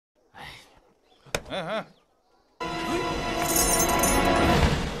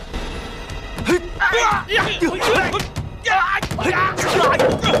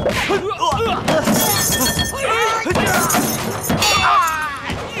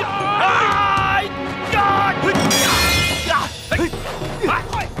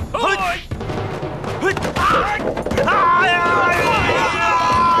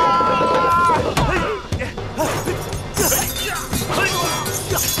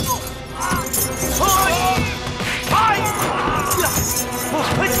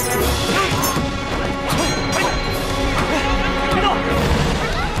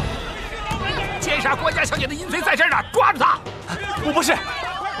奸杀官家小姐的淫贼在这儿呢，抓住他！我不是啊！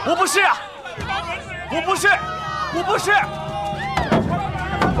我不是！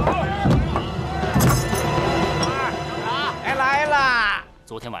来啦！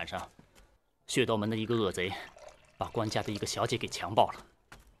昨天晚上，血道门的一个恶贼，把官家的一个小姐给强暴了。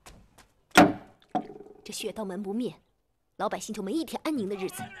这血道门不灭，老百姓就没一天安宁的日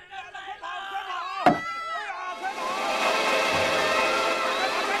子。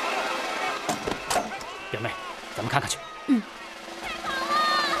表妹，咱们看看去。嗯。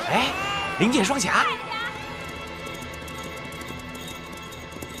哎，灵剑双侠。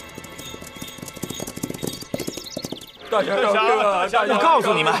我告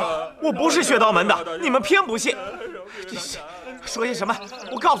诉你们，我不是血道门的，你们偏不信。这是说些什么？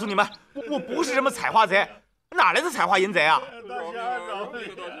我告诉你们，我不是什么采花贼，哪来的采花淫贼啊？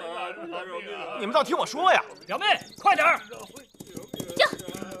你们倒听我说呀！表妹，快点儿！呀！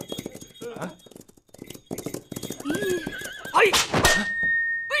啊！嘿！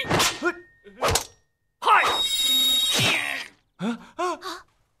嗨！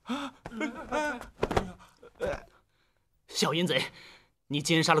小淫贼，你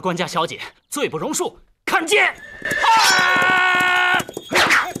奸杀了官家小姐，罪不容恕，看剑！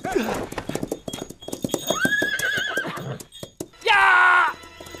呀！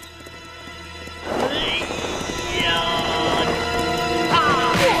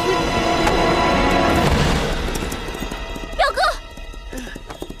表哥，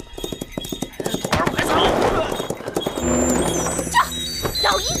徒儿快走！这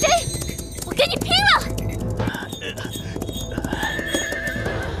老淫贼，我跟你拼了！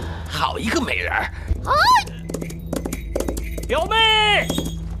好一个美人儿！表妹！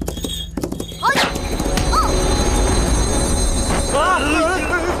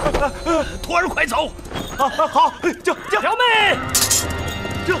徒儿快走！好，就表妹！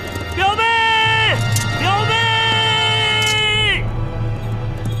表妹！表妹！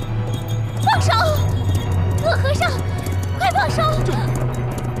放手！恶和尚，快放手！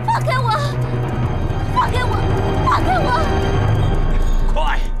放开我！放开我！放开我！快！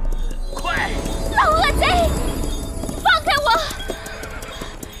老恶贼，放开我！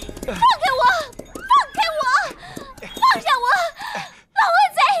放开我！放开我！放下我！老恶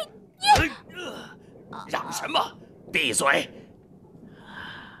贼，你嚷什么？闭嘴！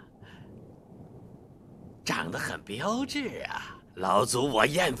长得很标致啊，老祖我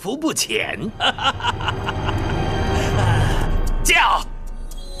艳福不浅。驾！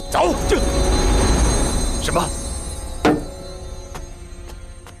走！什么？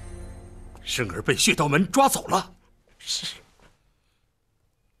生儿被血道门抓走了。是。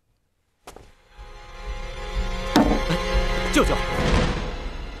舅舅，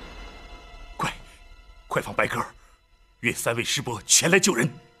快放白鸽，约3位师伯前来救人。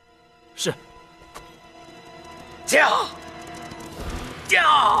是。驾！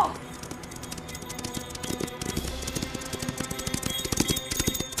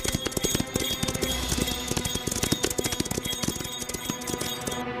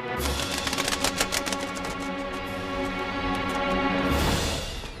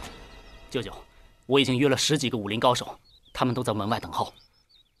舅舅，我已经约了10几个武林高手，他们都在门外等候。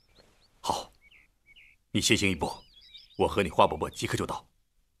好，你先行一步，我和你花伯伯即刻就到。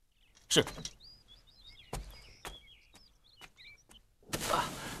是。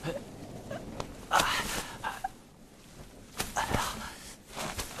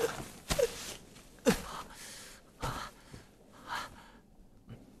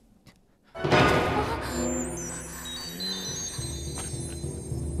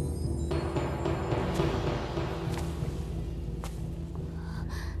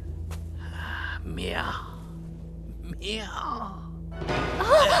妙！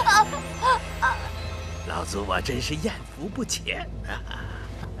老祖我真是艳福不浅啊！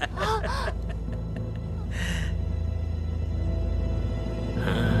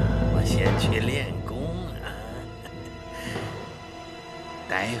我先去练功啊，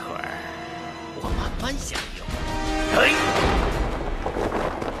待会儿我慢慢享用。嘿，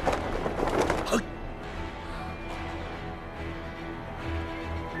嘿，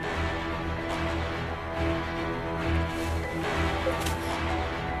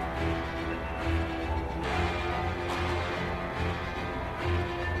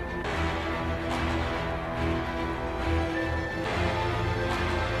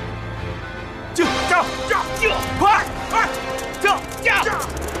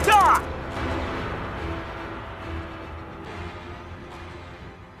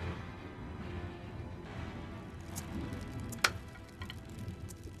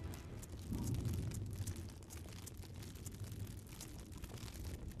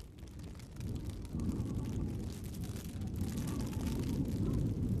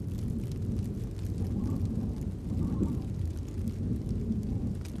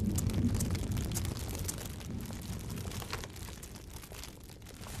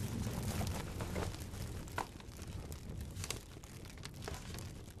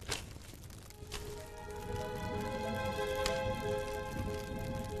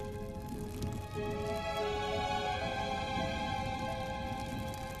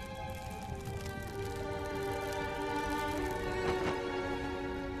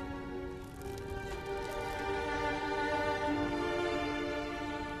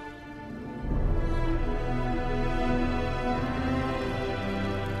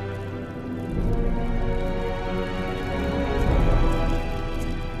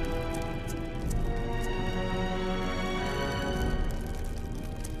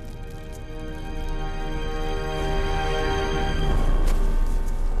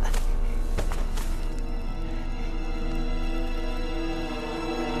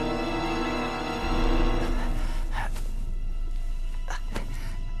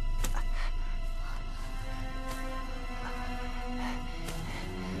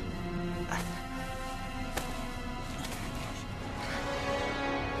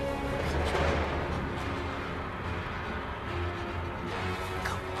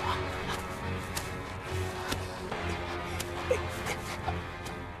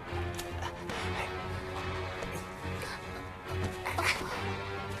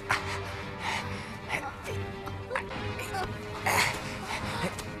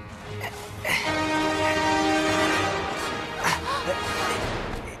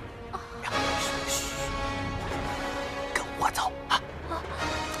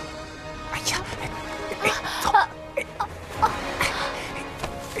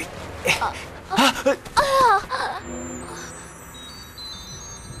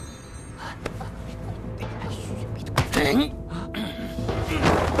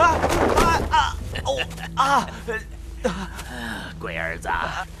龟儿子，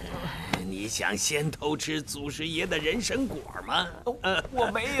你想先偷吃祖师爷的人参果吗？我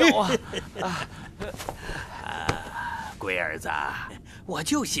没有啊。龟儿子，我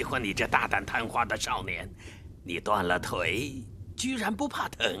就喜欢你这大胆贪花的少年。你断了腿，居然不怕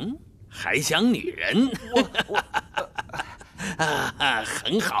疼，还想女人？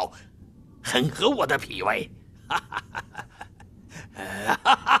很好，很合我的脾胃。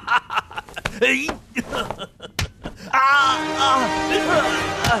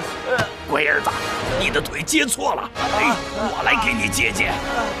龟儿子，你的腿接错了，我来给你接接。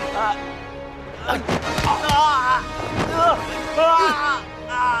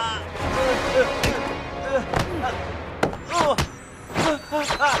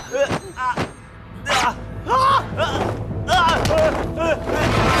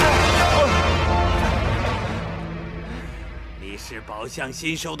你是宝相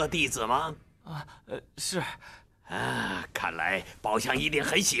新收的弟子吗？是。看来宝相一定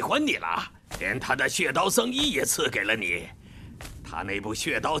很喜欢你了，连他的血刀僧衣也赐给了你。他那部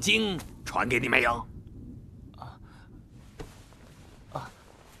血刀经传给你没有？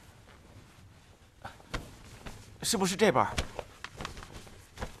是不是这本？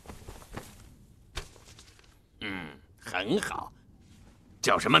很好。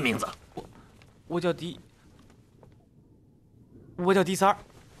叫什么名字？我叫狄三儿。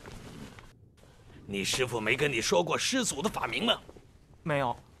你师父没跟你说过师祖的法名吗？没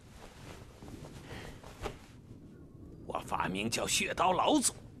有。我法名叫血刀老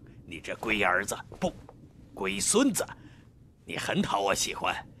祖。你这龟儿子，不，龟孙子，你很讨我喜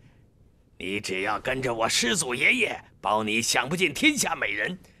欢。你只要跟着我师祖爷爷，包你享不尽天下美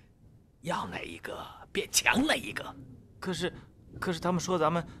人，要哪一个便抢哪一个。可是他们说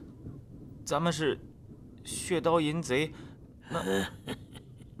咱们是血刀淫贼，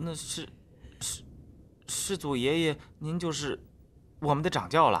那师祖爷爷您就是我们的掌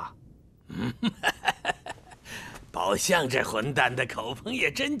教了。宝相这混蛋的口风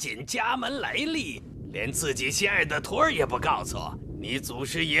也真紧，家门来历连自己心爱的徒儿也不告诉。你祖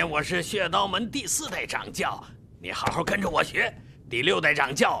师爷我是血刀门第4代掌教，你好好跟着我学，第6代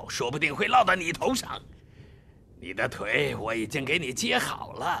掌教说不定会落到你头上。你的腿我已经给你接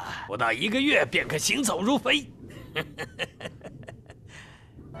好了，不到1个月便可行走如飞。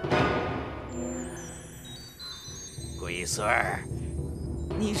龟孙儿，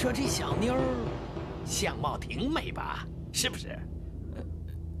你说这小妞相貌挺美吧？是不是？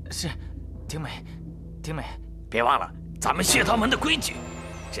是，挺美，挺美。别忘了咱们血刀门的规矩，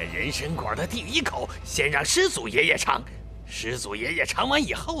这人参果的第1口先让师祖爷爷尝，师祖爷爷尝完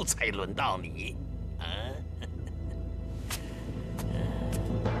以后才轮到你。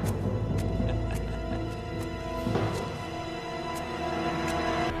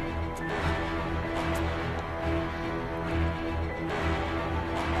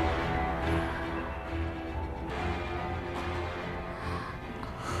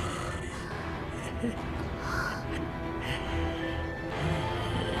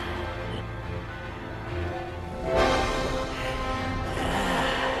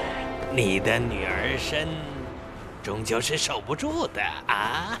你的女儿身终究是守不住的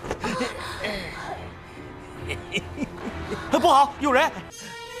啊！不好，有人！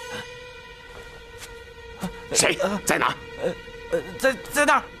谁在哪？在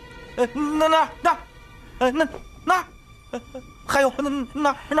那儿，那儿，还有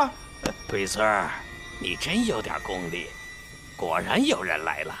那儿。龟孙儿，你真有点功力，果然有人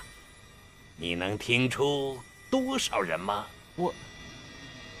来了。你能听出多少人吗？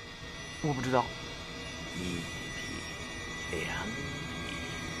我不知道。1匹、2匹、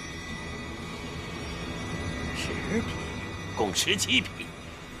10匹，共17匹。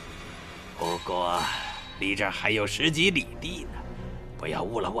不过离这儿还有10几里地呢，不要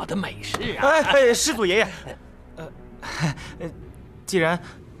误了我的美事啊！师祖爷爷，既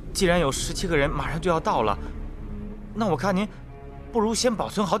然有17个人马上就要到了，那我看您不如先保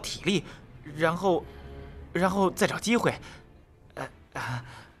存好体力，然后再找机会。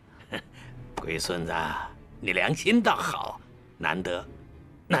龟孙子，你良心倒好，难得，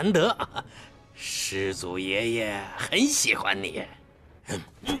师祖爷爷很喜欢你。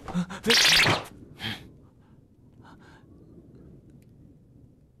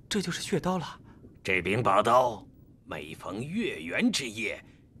这就是血刀了。这柄宝刀，每逢月圆之夜，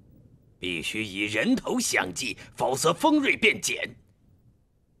必须以人头相祭，否则锋锐便减。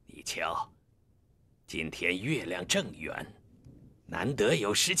你瞧，今天月亮正圆。难得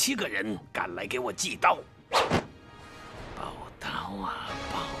有17个人赶来给我祭刀，宝刀啊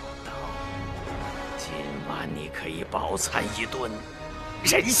宝刀，今晚你可以饱餐一顿，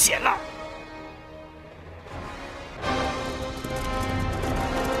人血了！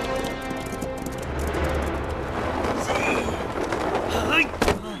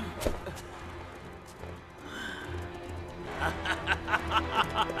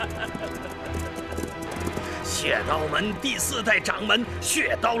血道门第4代掌门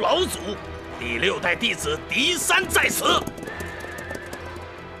血刀老祖，第6代弟子狄三在此。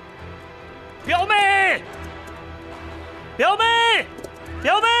表妹，表妹，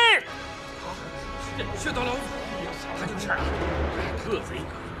表妹！血刀老祖，他就是啊，特贼，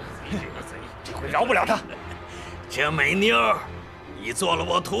这个贼，这回饶不了他。这美妞，你做了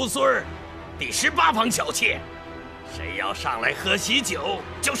我徒孙第18房小妾，谁要上来喝喜酒，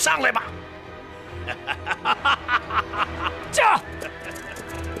就上来吧。驾！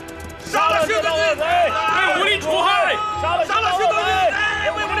杀了血刀恶贼，为武林除害！杀了血刀恶贼，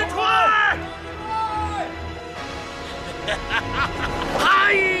为武林除害！嗨！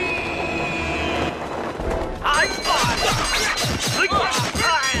哎！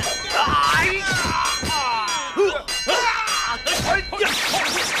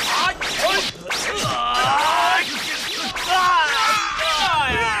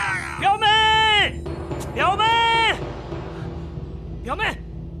表妹，表妹，表妹，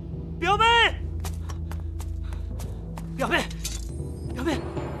表妹，表妹，表妹，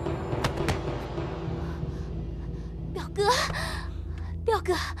表哥，表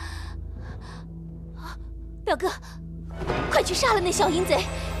哥，表哥，快去杀了那小淫贼！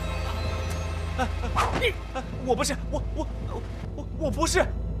我不是，我不是，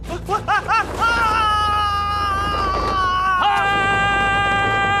表哥，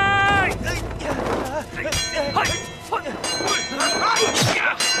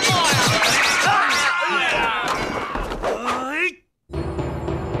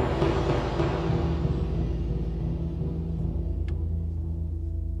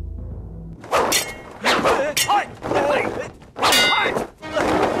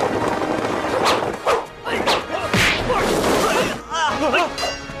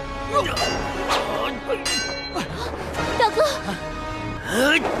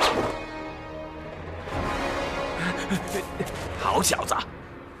好小子，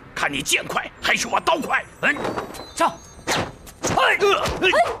看你剑快还是我刀快？上！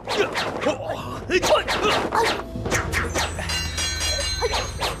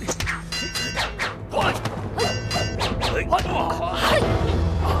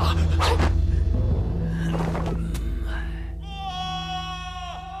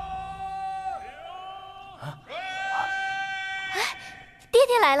爹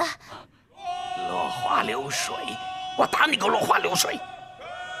爹来了！落花流水，我打你个落花流水！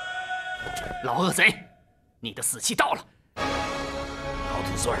老恶贼，你的死期到了！好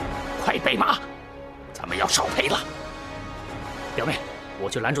徒孙，快备马，咱们要少赔了。表妹，我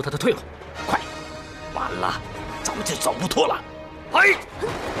去拦住他的退路。快，晚了，咱们就走不脱了。哎，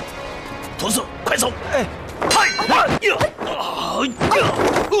徒孙，快走！哎，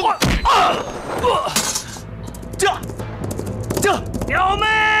这，表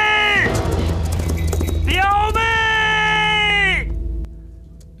妹，表妹！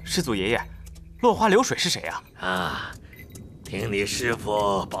师祖爷爷，落花流水是谁啊？啊，听你师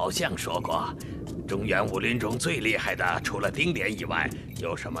傅宝相说过，中原武林中最厉害的，除了丁点以外，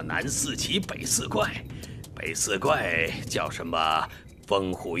有什么南四奇、北四怪？北四怪叫什么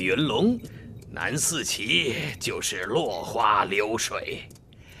风虎云龙，南四奇就是落花流水。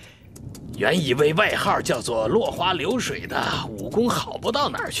原以为外号叫做落花流水的武功好不到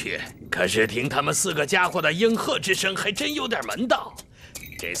哪儿去，可是听他们4个家伙的应和之声，还真有点门道。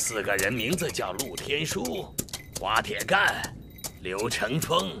这4个人名字叫陆天书、花铁干、刘成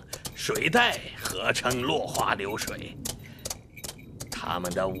风、水袋，合称落花流水。他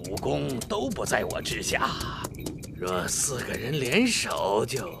们的武功都不在我之下，若4个人联手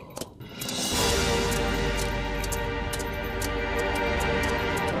就……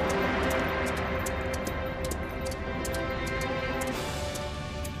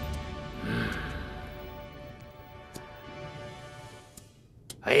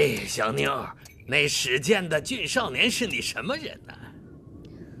哎，小妞，那使剑的俊少年是你什么人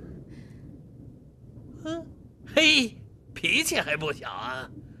呢？嘿，脾气还不小啊！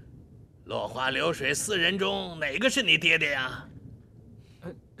落花流水4人中，哪个是你爹爹呀？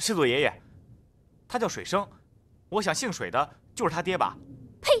师祖爷爷，他叫水生，我想姓水的就是他爹吧？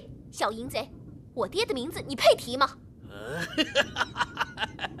呸！小淫贼，我爹的名字你配提吗？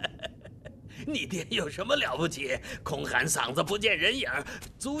你爹有什么了不起？空喊嗓子不见人影，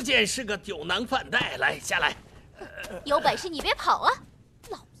足见是个酒囊饭袋。来，下来。有本事你别跑啊，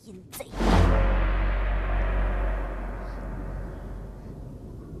老淫贼！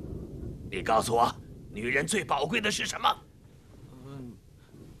你告诉我，女人最宝贵的是什么？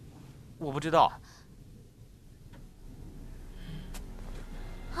我不知道。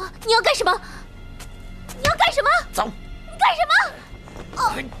啊！你要干什么？你要干什么？走！你干什么？哦！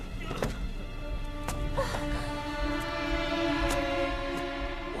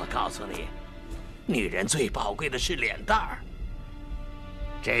我告诉你，女人最宝贵的是脸蛋儿。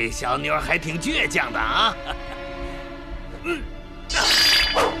这小妞还挺倔强的啊！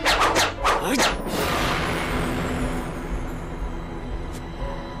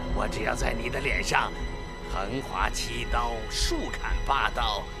我只要在你的脸上横划7刀，竖砍8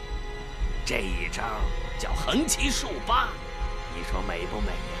刀，这一招叫横七竖八，你说美不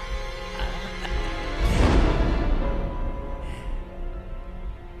美呀？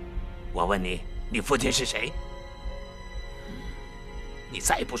我问你，你父亲是谁？你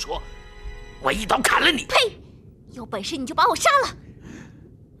再不说，我一刀砍了你！呸！有本事你就把我杀了！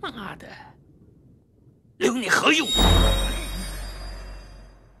妈的，留你何用？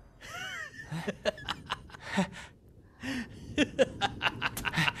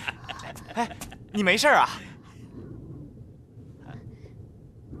哎，你没事啊？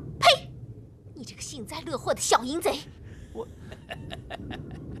呸！你这个幸灾乐祸的小淫贼！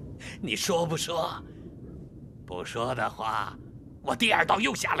你说不说？不说的话，我第2刀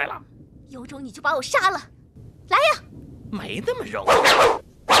又下来了。有种你就把我杀了！来呀！没那么容易。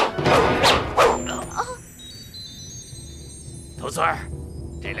土孙儿，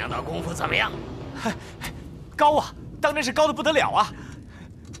这2道功夫怎么样？高啊，当真是高的不得了啊！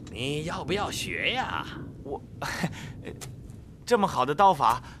你要不要学呀？我这么好的刀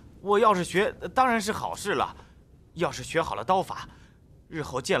法，我要是学，当然是好事了。要是学好了刀法，日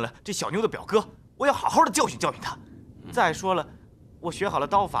后见了这小妞的表哥，我要好好的教训教训他。再说了，我学好了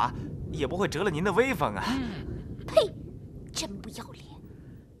刀法，也不会折了您的威风啊！呸！真不要脸！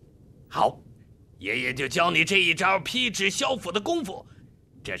好，爷爷就教你这一招劈指削斧的功夫，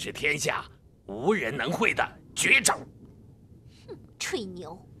这是天下无人能会的绝招。哼，吹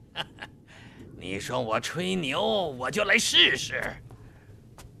牛！你说我吹牛，我就来试试。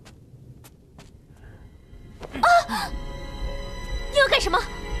啊！你要干什么？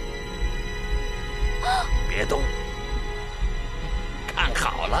别动，看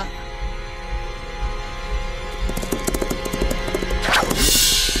好了。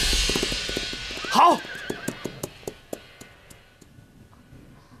好。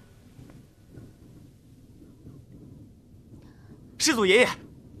师祖爷爷，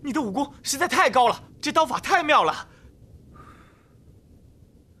你的武功实在太高了，这刀法太妙了。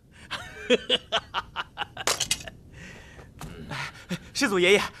师祖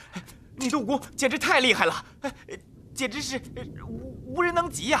爷爷，你的武功简直太厉害了，简直是无人能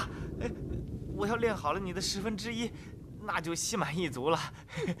及呀！我要练好了你的1/10，那就心满意足了。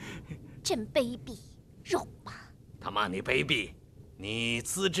真卑鄙，肉麻！他骂你卑鄙，你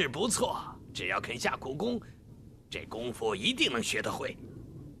资质不错，只要肯下苦功，这功夫一定能学得会。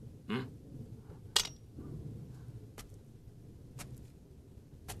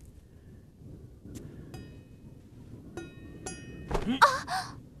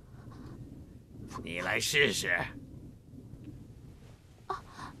你来试试。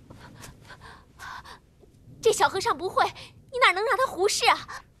这小和尚不会，你哪能让他胡试啊？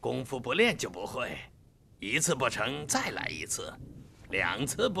功夫不练就不会，一次不成再来一次，2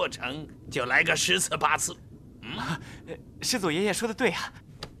次不成就来个10次8次。师祖爷爷说的对啊！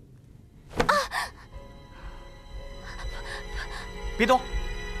别动！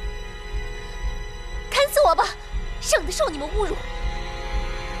砍死我吧，省得受你们侮辱。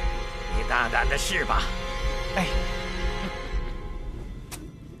你大胆的试吧。哎。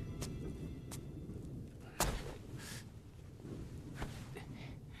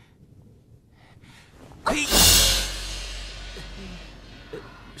嘿，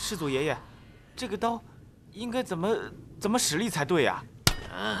师祖爷爷，这个刀应该怎么使力才对呀？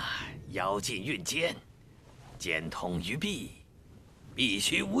腰尽运肩，肩通于臂，臂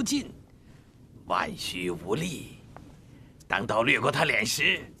须无尽，腕须无力。当刀掠过他脸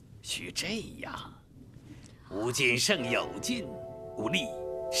时，须这样：无尽胜有尽，无力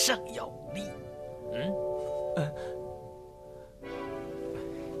胜有力。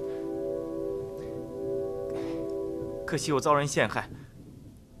可惜我遭人陷害，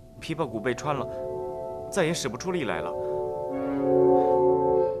琵琶骨被穿了，再也使不出力来了。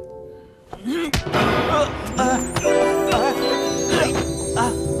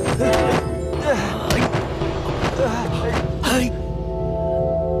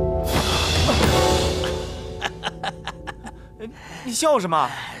你笑什么？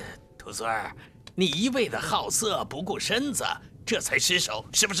土孙儿，你一味的好色，不顾身子，这才失手，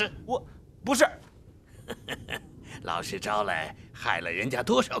是不是？不是。老实招来，害了人家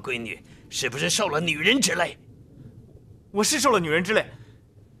多少闺女？是不是受了女人之累？我是受了女人之累。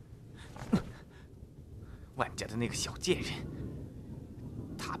万家的那个小贱人，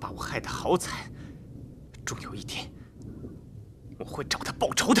她把我害得好惨，终有一天我会找她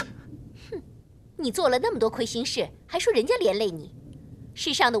报仇的。哼，你做了那么多亏心事，还说人家连累你？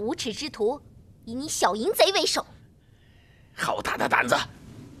世上的无耻之徒，以你小淫贼为首。好大的胆子！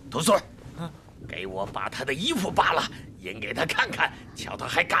土孙，给我把他的衣服扒了，引给他看看，瞧他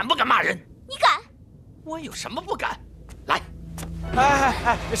还敢不敢骂人。你敢？我有什么不敢？来！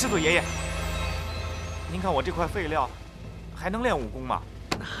哎，师祖爷爷，您看我这块废料，还能练武功吗？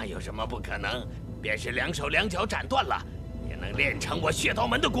那有什么不可能？便是两手两脚斩断了，也能练成我血刀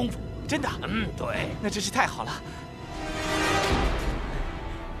门的功夫。真的？嗯，对。那真是太好了。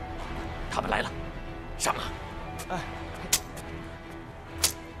他们来了，上马！哎。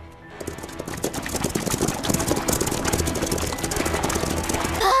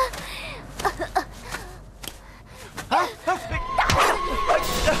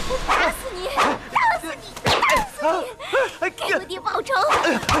打死你！打死你！打死你！给我爹报仇！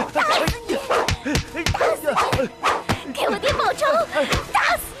打死你！打死你！给我爹报仇！打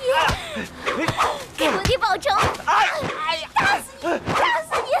死你！给我爹报仇！打死你！打死你！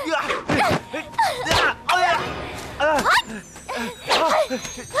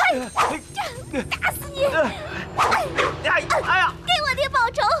打死你！给我爹报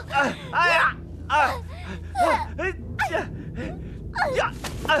仇！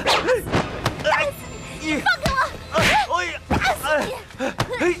你放开我！打死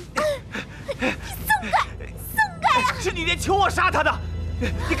你！你松开啊！是你爹求我杀他的，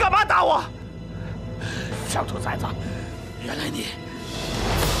你干嘛打我？小兔崽子，原来你……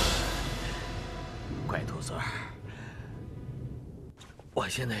乖兔孙儿，我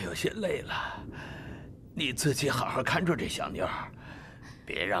现在有些累了，你自己好好看住这小妞，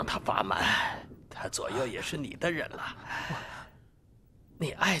别让她发满，她左右也是你的人了。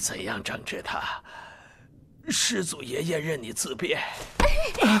你爱怎样整治她，师祖爷爷任你自便。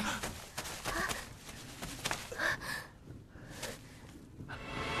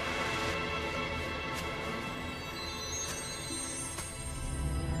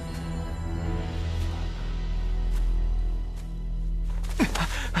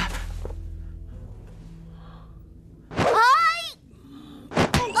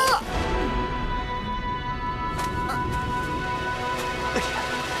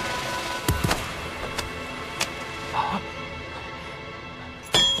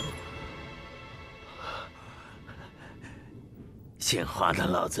姓华的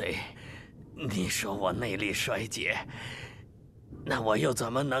老贼，你说我内力衰竭，那我又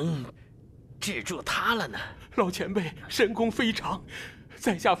怎么能制住他了呢？老前辈神功非常，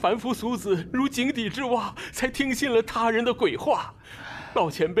在下凡夫俗子如井底之蛙，才听信了他人的鬼话。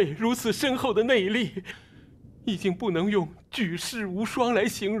老前辈如此深厚的内力，已经不能用举世无双来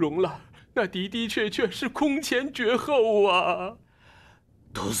形容了，那的的确确是空前绝后啊！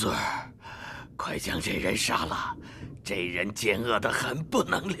徒孙儿，快将这人杀了。这人奸恶得很，不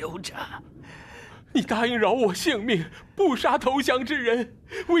能留着。你答应饶我性命，不杀投降之人，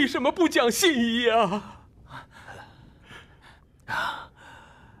为什么不讲信义啊？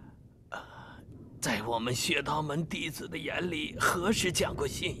在我们血刀门弟子的眼里，何时讲过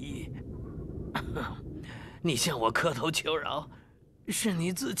信义？你向我磕头求饶，是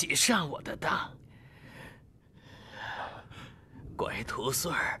你自己上我的当。乖徒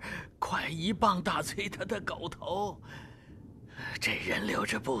孙儿，快一棒打碎他的狗头！这人留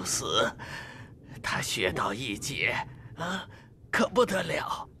着不死，他血道一解啊，可不得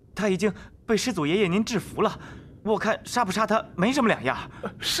了。他已经被师祖爷爷您制服了，我看杀不杀他没什么两样。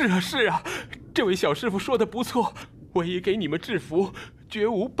是啊，是啊，这位小师傅说的不错，我已给你们制服，绝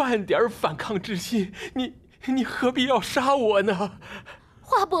无半点反抗之心。你何必要杀我呢？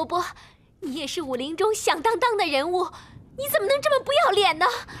花伯伯，你也是武林中响当当的人物，你怎么能这么不要脸呢？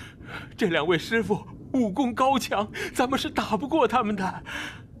这两位师傅武功高强，咱们是打不过他们的，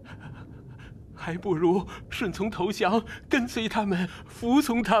还不如顺从投降，跟随他们，服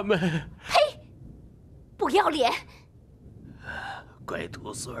从他们。呸！不要脸！乖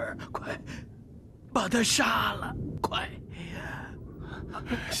徒孙儿，快把他杀了！快！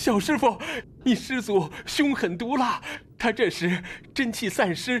小师傅，你师祖凶狠毒辣，他这时真气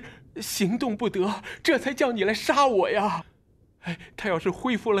散失，行动不得，这才叫你来杀我呀。他要是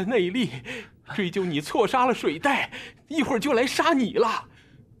恢复了内力，追究你错杀了水袋，一会儿就来杀你了。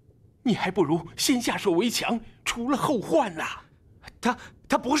你还不如先下手为强，除了后患呐。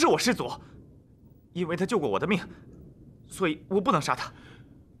他不是我师祖，因为他救过我的命，所以我不能杀他。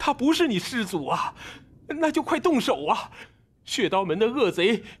他不是你师祖啊，那就快动手啊！血刀门的恶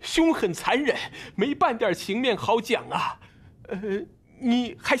贼凶狠残忍，没半点情面好讲啊！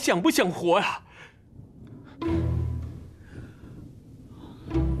你还想不想活呀？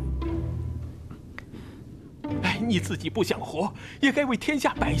哎，你自己不想活，也该为天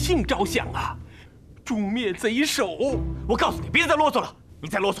下百姓着想啊！诛灭贼首！我告诉你，别再啰嗦了，你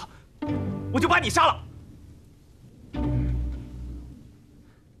再啰嗦，我就把你杀了。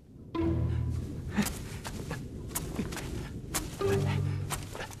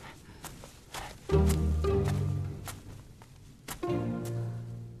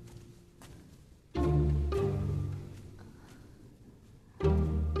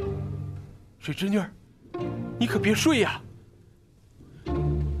水侄女，你可别睡呀！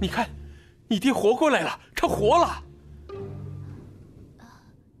你看，你爹活过来了，他活了。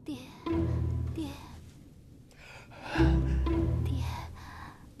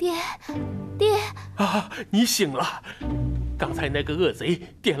爹！啊，你醒了！刚才那个恶贼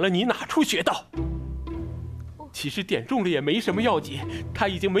点了你哪处穴道？其实点中了也没什么要紧，他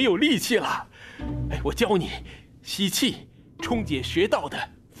已经没有力气了。哎，我教你吸气冲解穴道的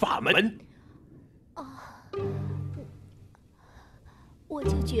法门。我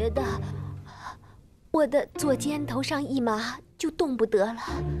就觉得我的左肩头上一麻就动不得了。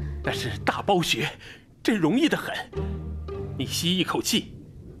那是大包穴，这容易得很。你吸一口气，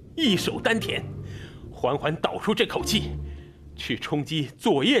一手丹田，缓缓导出这口气，去冲击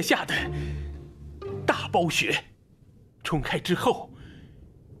左腋下的大包穴。冲开之后，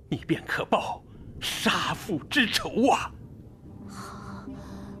你便可报杀父之仇啊！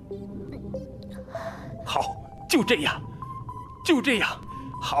好，就这样。就这样，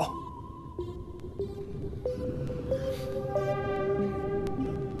好。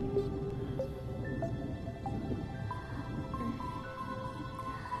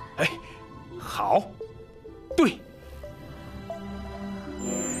哎，好，对。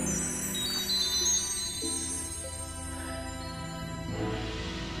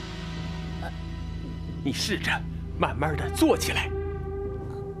你试着慢慢的坐起来。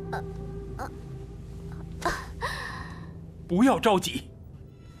不要着急。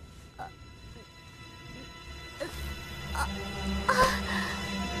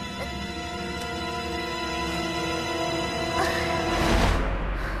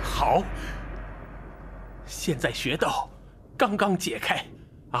好，现在穴道刚刚解开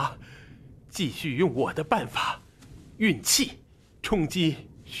啊，继续用我的办法运气冲击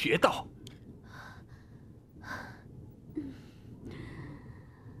穴道。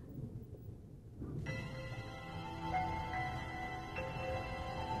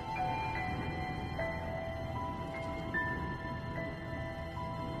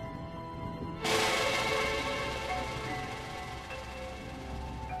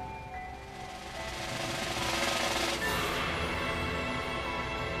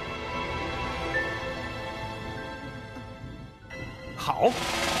好，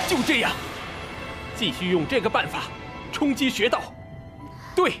就这样，继续用这个办法冲击穴道。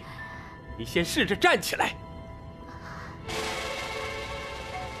对，你先试着站起来。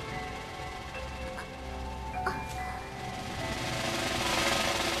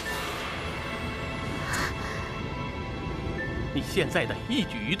你现在的一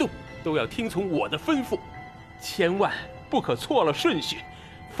举一动都要听从我的吩咐，千万不可错了顺序，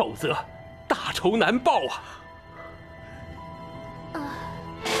否则大仇难报啊！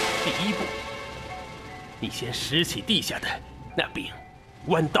第一步，你先拾起地下的那柄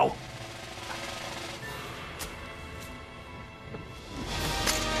弯刀，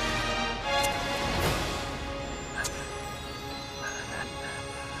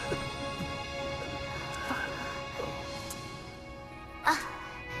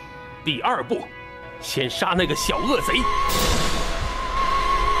第二步，先杀那个小恶贼，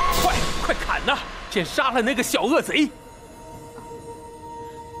快砍呐！先杀了那个小恶贼。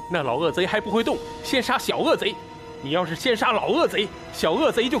那老恶贼还不会动，先杀小恶贼。你要是先杀老恶贼，小恶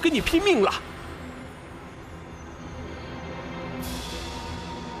贼就跟你拼命了。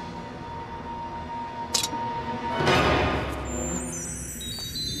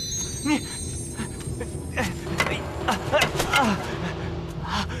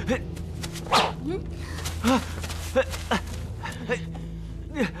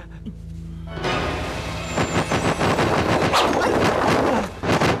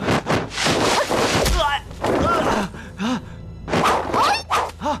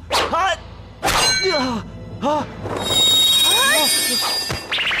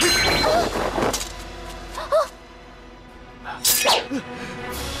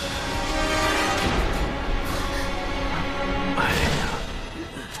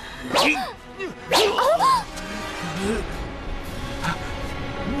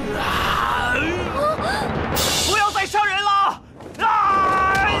不要再伤人了！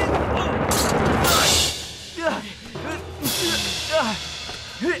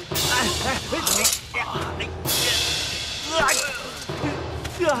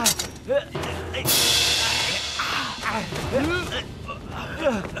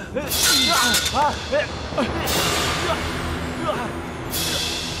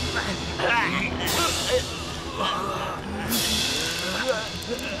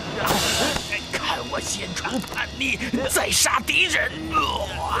看我先除叛逆，再杀敌人！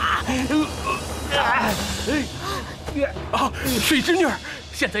啊，水侄女儿，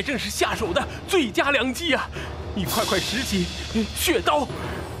现在正是下手的最佳良机啊！你快拾起血刀，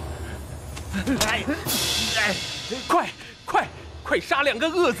快杀2个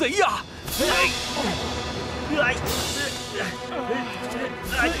恶贼呀！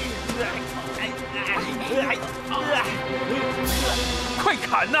快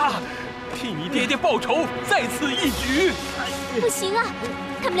砍呐！替你爹爹报仇，在此一举。不行啊，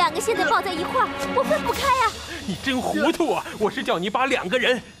他们2个现在抱在一块儿，我分不开啊！你真糊涂啊！我是叫你把2个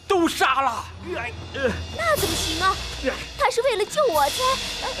人都杀了。那怎么行啊？他是为了救我才……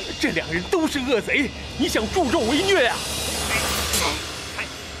这2人都是恶贼，你想助纣为虐啊？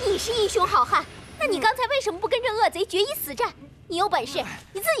你是英雄好汉，那你刚才为什么不跟这恶贼决一死战？你有本事，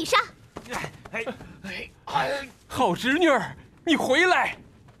你自己杀！好侄女儿，你回来！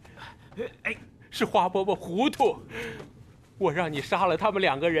是花伯伯糊涂，我让你杀了他们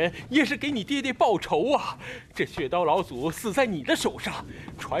2个人，也是给你爹爹报仇啊！这血刀老祖死在你的手上，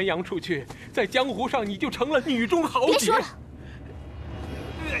传扬出去，在江湖上你就成了女中豪杰。别说了。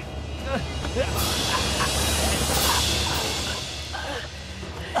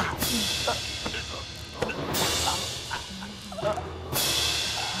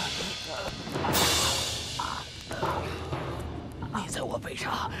你在我背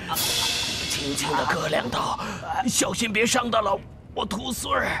上轻轻地割2刀，小心别伤到了我徒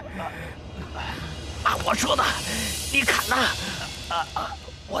孙儿。我说的，你砍呐！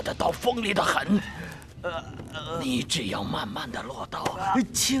我的刀锋利得很，你只要慢慢地落刀，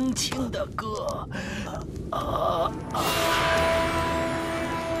轻轻地割。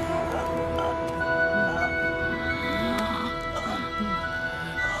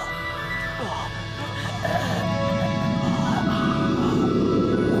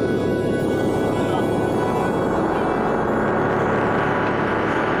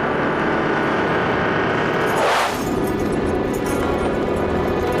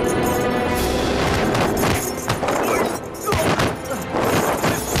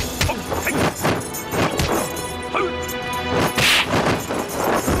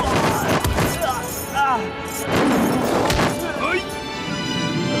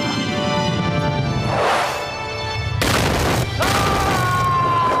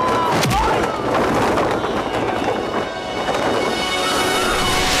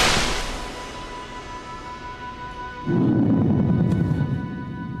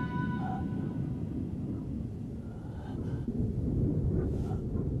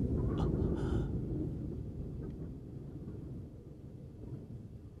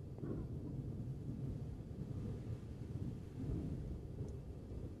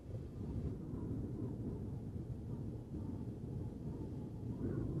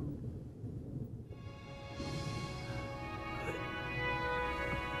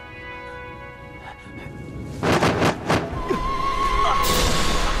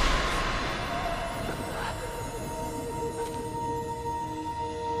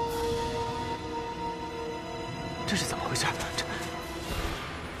这是怎么回事？这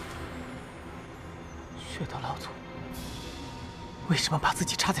血刀老祖为什么把自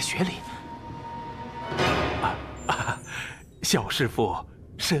己插在雪里？小师傅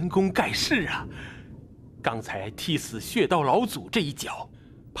神功盖世啊！刚才踢死血刀老祖这一脚，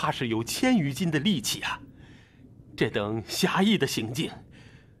怕是有1000余斤的力气啊！这等侠义的行径，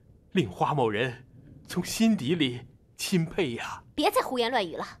令花某人从心底里钦佩呀！别再胡言乱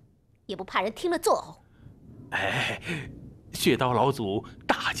语了，也不怕人听了作呕。哎，血刀老祖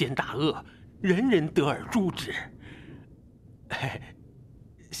大奸大恶，人人得而诛之。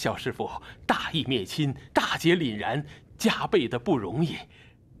小师傅大义灭亲，大节凛然，加倍的不容易，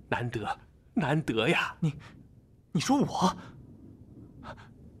难得呀！你说我？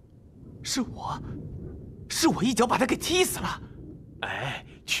是我一脚把他给踢死了？哎，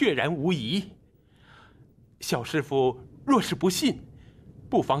确然无疑。小师傅若是不信，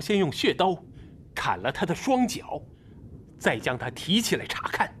不妨先用血刀砍了他的双脚，再将他提起来查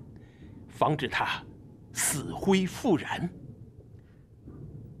看，防止他死灰复燃。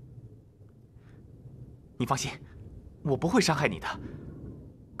你放心，我不会伤害你的。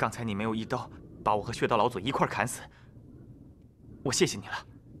刚才你没有一刀把我和血道老左一块砍死，我谢谢你了。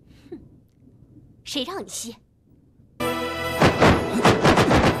哼，谁让你谢？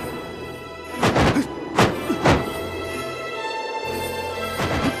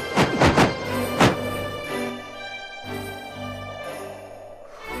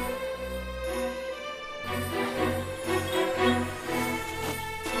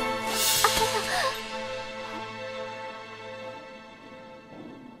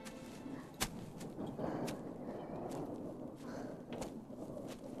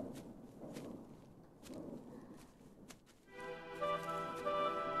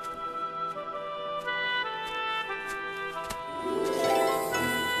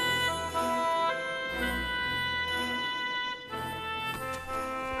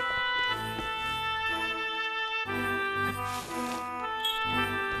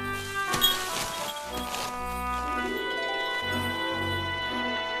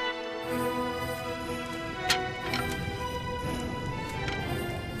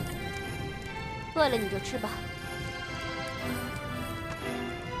 饿了你就吃吧。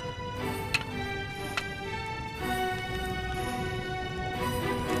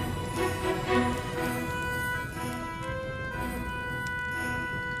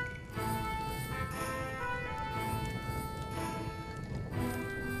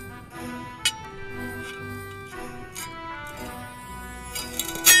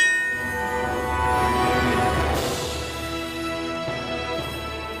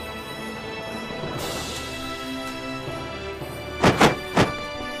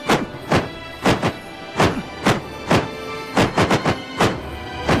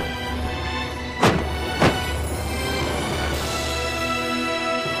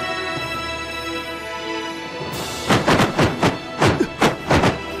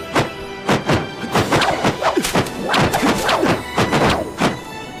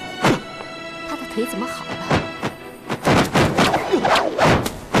腿怎么好了？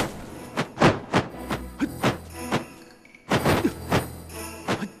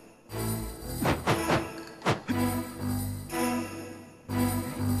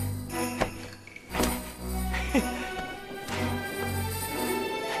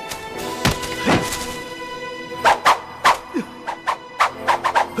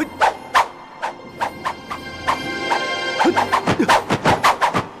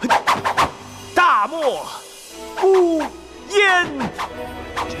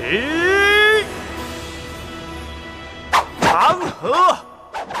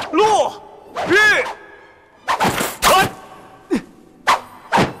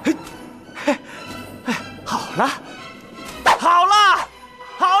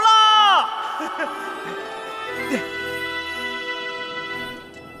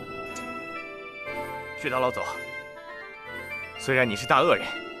血道老左，虽然你是大恶人，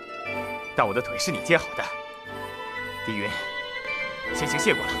但我的腿是你接好的。狄云，先行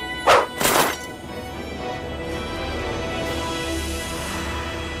谢过了。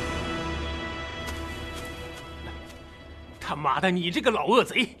他妈的，你这个老恶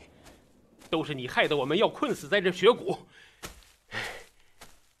贼！都是你害得我们要困死在这雪谷。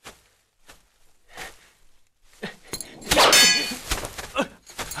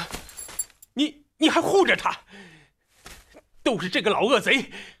你还护着他，都是这个老恶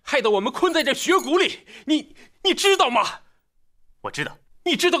贼害得我们困在这雪谷里，你知道吗？我知道。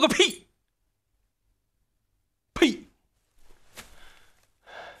你知道个屁！呸！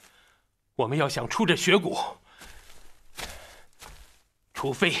我们要想出这雪谷，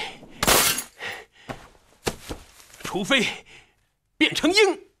除非变成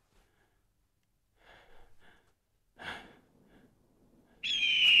鹰。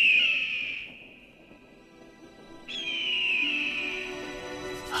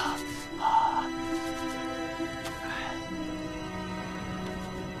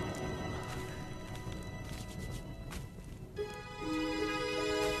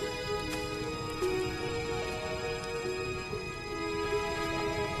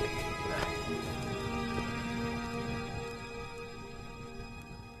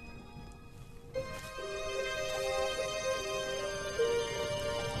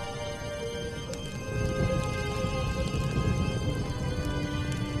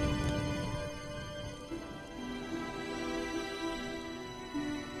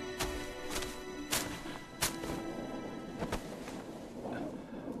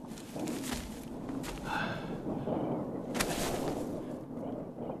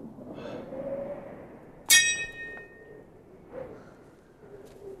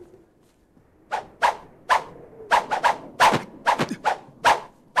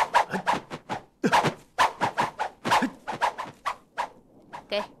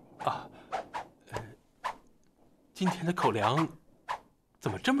今天的口粮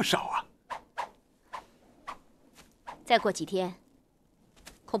怎么这么少啊？再过几天，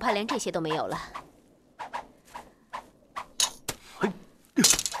恐怕连这些都没有了。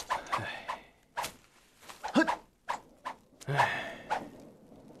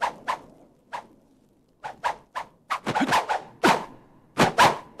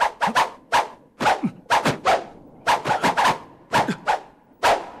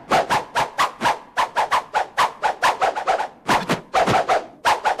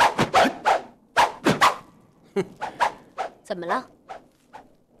怎么了？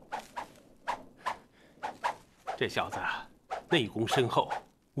这小子内功深厚，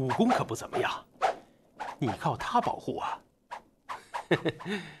武功可不怎么样，你靠他保护啊！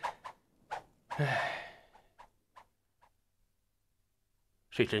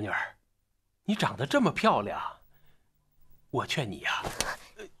水侄女儿，你长得这么漂亮，我劝你呀，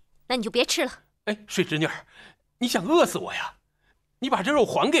那你就别吃了。哎，水侄女儿，你想饿死我呀？你把这肉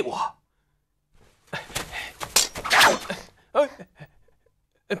还给我！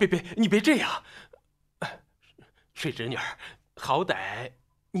别，你别这样，水侄女儿，好歹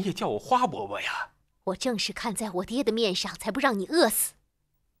你也叫我花伯伯呀。我正是看在我爹的面上，才不让你饿死。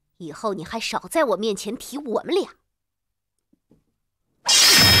以后你还少在我面前提我们俩。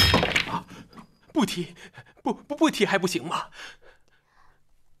啊，不提，不提还不行吗？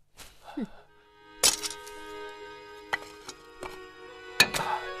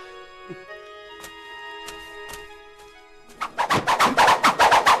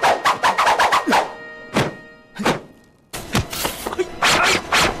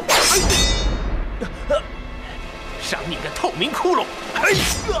赏你个透明窟窿！你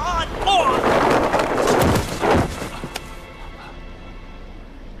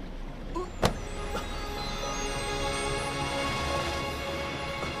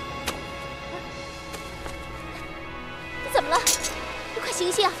怎么了？你快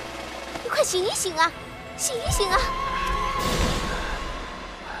醒醒！你快醒一醒啊！醒一醒啊！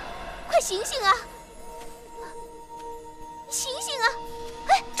快醒醒啊！你醒醒啊！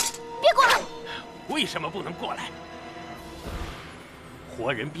哎，别过来！为什么不能过来？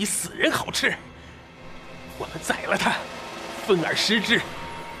活人比死人好吃，我们宰了他，分而食之，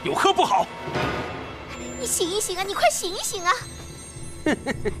有何不好？你醒一醒啊！你快醒一醒啊！嘿，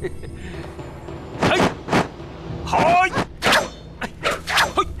嗨！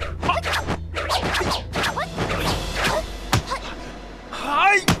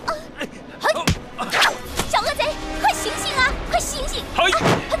小恶贼，快醒醒啊！快醒醒！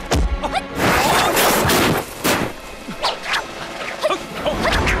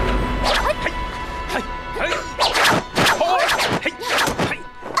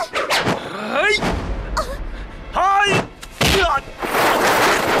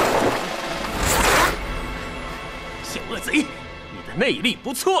小恶贼，你的内力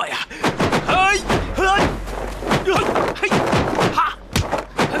不错呀！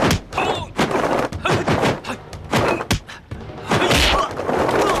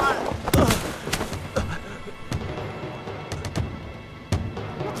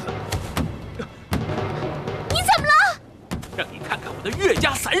你怎么了？让你看看我的岳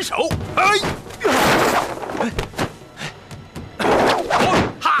家散手！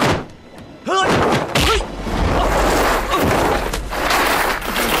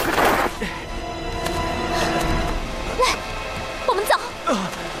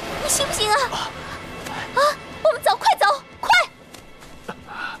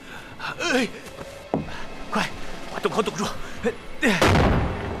冻住！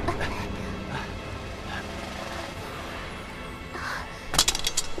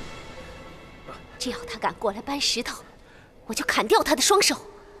只要他敢过来搬石头，我就砍掉他的双手。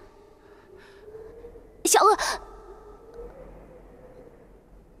小鳄，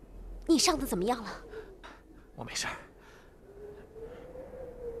你伤得怎么样了？我没事。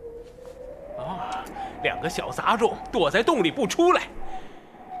啊，两个小杂种躲在洞里不出来。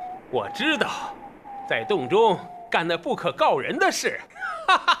我知道，在洞中干那不可告人的事。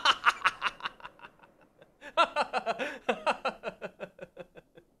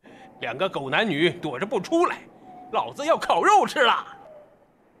两个狗男女躲着不出来，老子要烤肉吃了！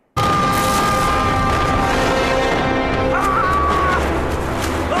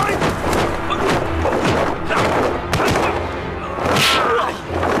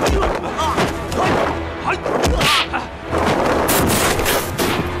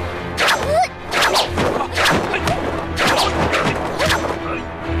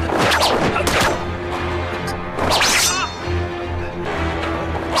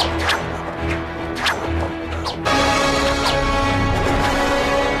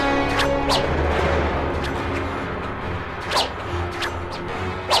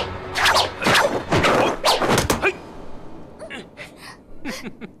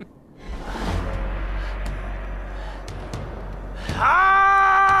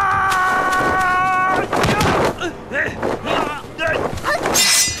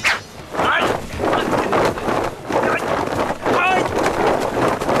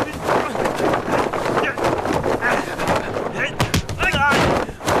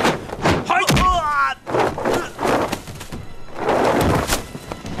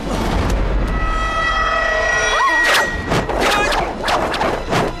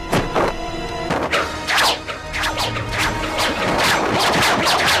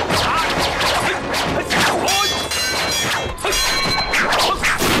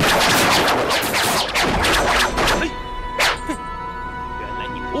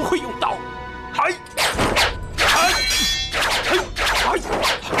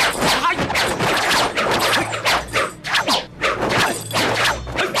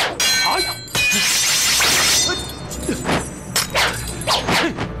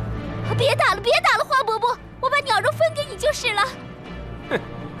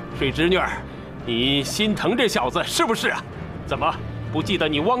水侄女儿，你心疼这小子是不是啊？怎么不记得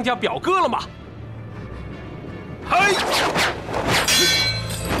你汪家表哥了吗？嘿！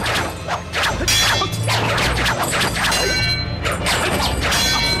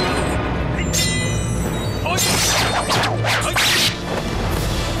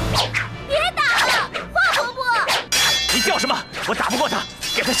别打了，华伯伯！你叫什么？我打不过他，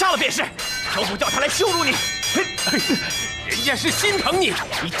给他杀了便是。仇府叫他来羞辱你。人家是心疼你，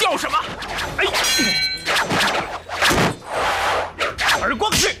你叫什么？哎，耳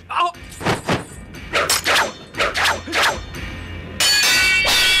光去！好。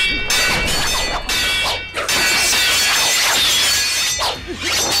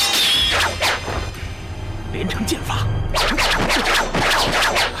连成剑法，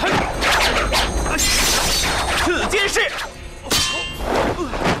刺剑式。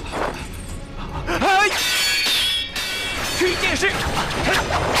去剑式，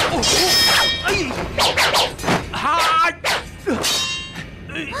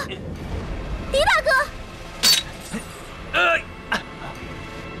狄大哥，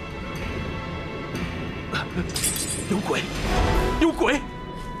有鬼，有鬼！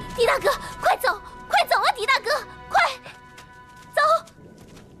狄大哥，快走，快走啊！狄大哥，快走！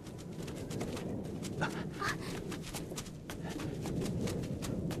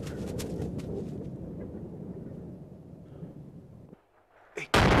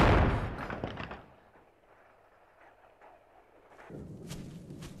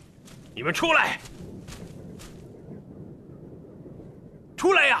你们出来！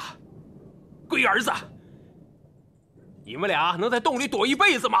出来呀，龟儿子！你们俩能在洞里躲一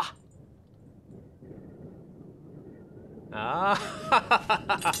辈子吗？啊，哈哈哈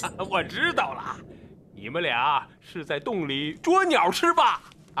哈哈！我知道了，你们俩是在洞里捉鸟吃吧？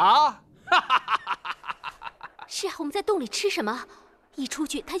啊！哈哈哈哈哈！是啊，我们在洞里吃什么？一出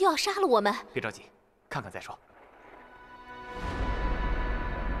去他就要杀了我们。别着急，看看再说。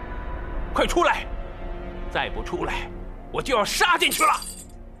快出来！再不出来，我就要杀进去了。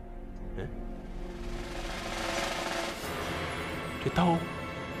嗯，这刀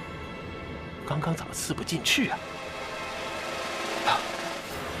刚刚怎么刺不进去啊？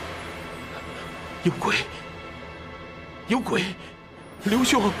有鬼！有鬼！刘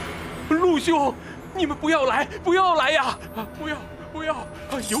兄，陆兄，你们不要来，不要来呀！不要，不要！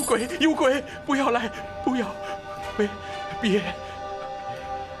有鬼，有鬼！不要来，不要！别！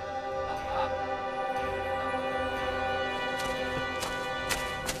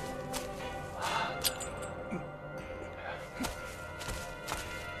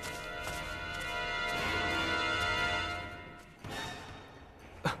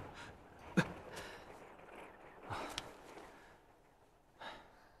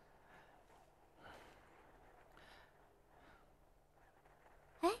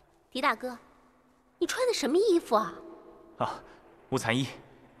狄大哥，你穿的什么衣服啊？啊，无残衣，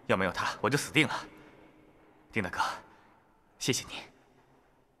要没有他，我就死定了。丁大哥，谢谢你。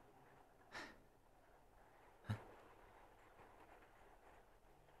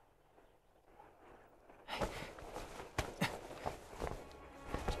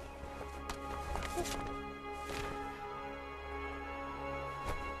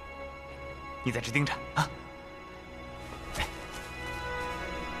你在这盯着啊。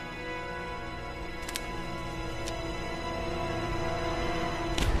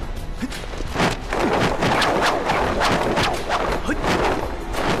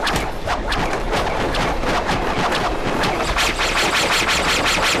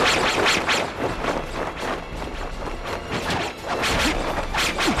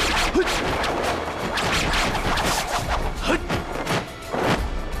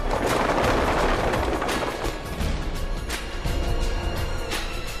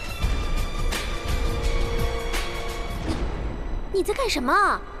你在干什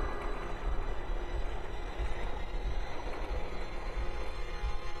么？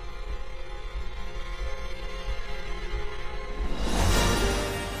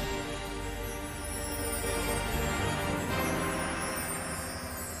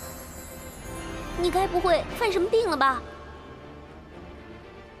你该不会犯什么病了吧？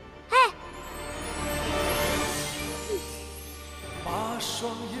哎！把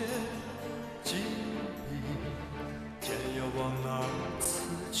双眼紧闭，天要往哪刺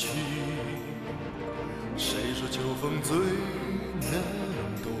去？谁说秋风最能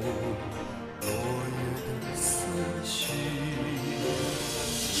懂落叶的思绪？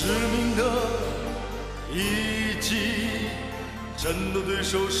致命的一击，真的对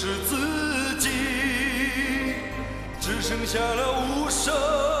手是自己，只剩下了无声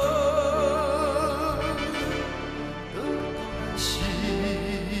的叹息。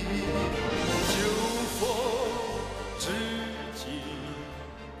秋风知己，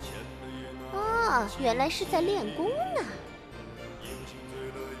牵了也难。哦，原来是在练功呢。英雄醉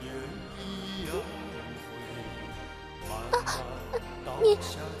了也一样会慢慢倒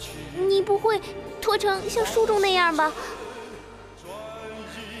下去。你不会脱成像书中那样吧？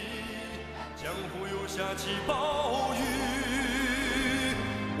江湖又下起暴雨，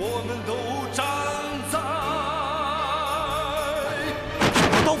我们都站在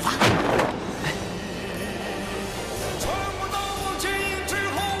刀法。穿过刀光剑影之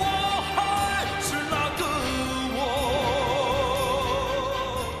后，我还是那个我。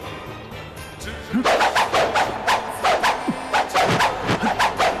只是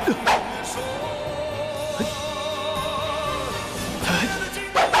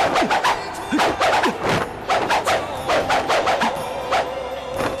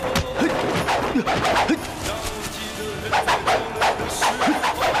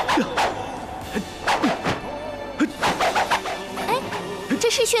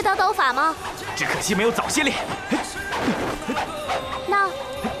是血刀刀法吗？只可惜没有早些练。那，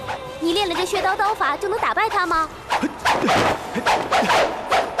你练了这血刀刀法就能打败他吗？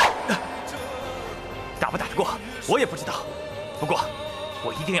打不打得过，我也不知道。不过，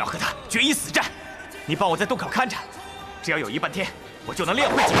我一定要和他决一死战。你帮我在洞口看着，只要有1半天，我就能练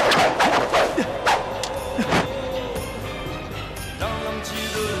会几个。当浪迹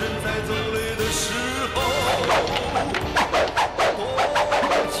的人在走累的时候。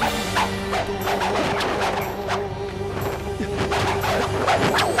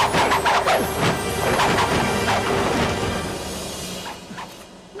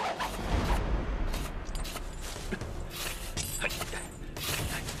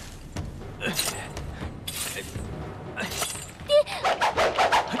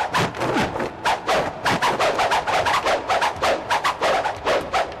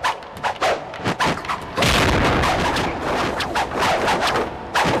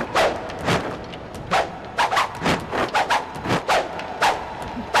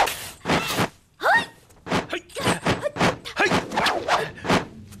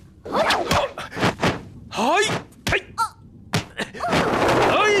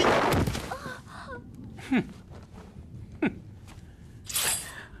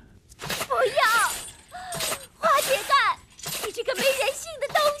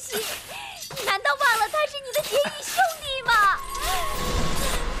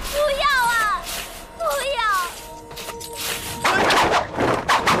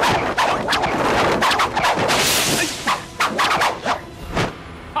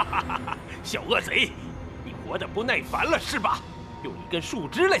小恶贼，你活得不耐烦了是吧？用一根树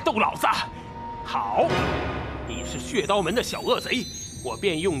枝来逗老子？好，你是血刀门的小恶贼，我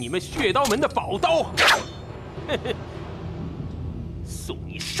便用你们血刀门的宝刀，送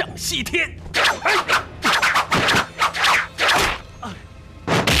你上西天！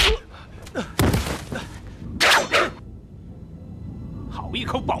好一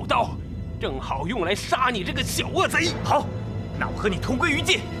口宝刀，正好用来杀你这个小恶贼。好，那我和你同归于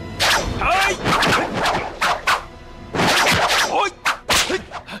尽。哎！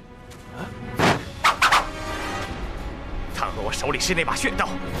倘若我手里是那把血刀，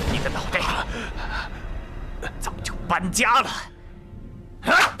你的脑袋早就搬家了。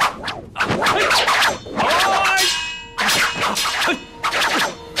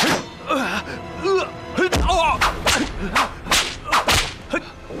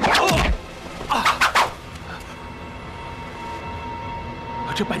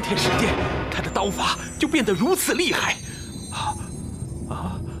这半天时间，他的刀法就变得如此厉害。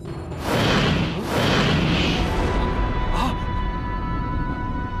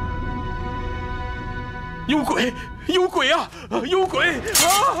有鬼！有鬼啊！有鬼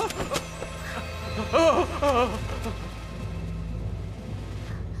啊！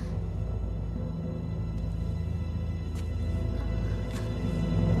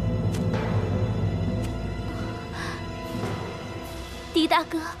大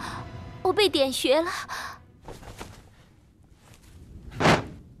哥，我被点穴了。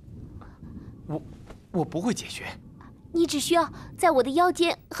我不会解穴。你只需要在我的腰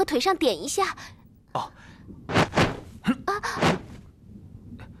间和腿上点一下。哦。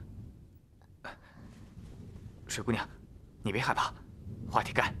水姑娘，你别害怕，华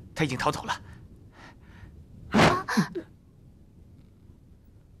铁干他已经逃走了。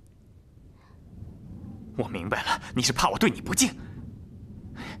我明白了，你是怕我对你不敬。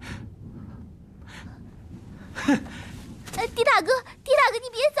狄大哥，你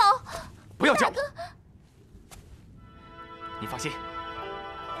别走！不要叫我！你放心，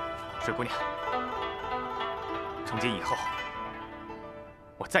水姑娘，从今以后，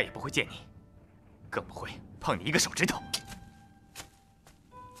我再也不会见你，更不会碰你一个手指头。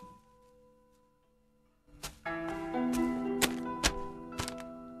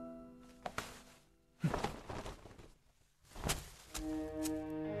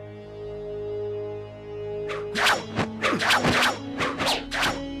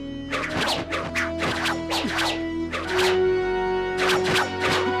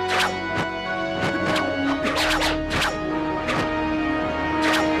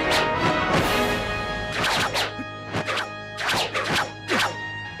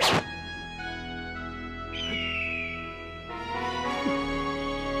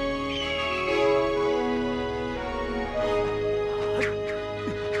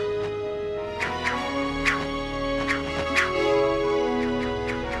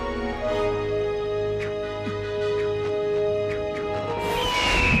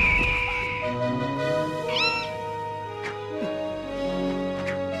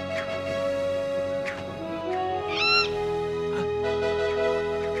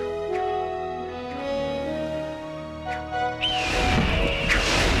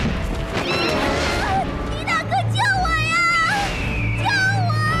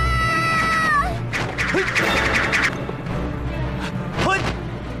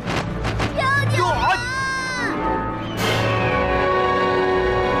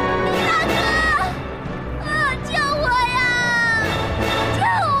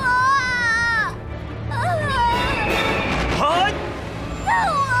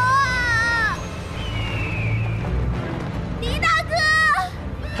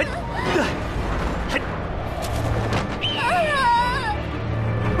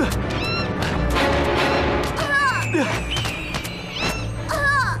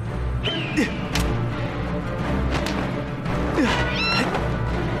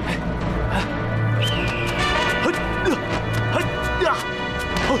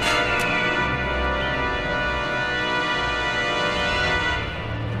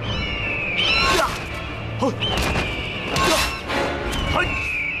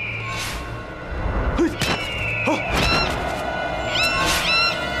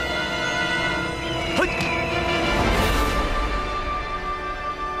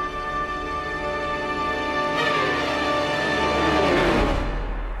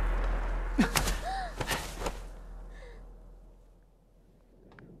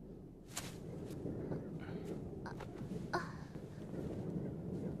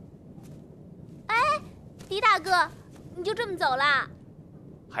狄大哥，你就这么走啦？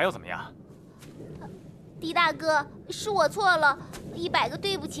还要怎么样？狄大哥，是我错了，100个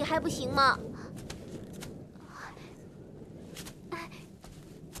对不起还不行吗？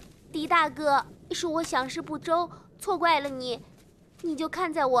狄大哥，是我想事不周，错怪了你，你就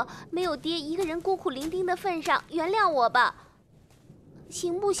看在我没有爹一个人孤苦伶仃的份上，原谅我吧，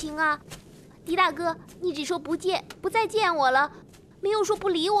行不行啊？狄大哥，你只说不再见我了，没有说不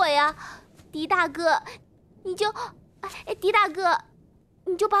理我呀。狄大哥，狄大哥，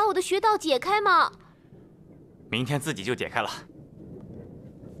你就把我的穴道解开嘛。明天自己就解开了。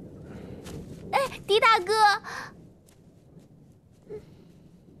狄大哥。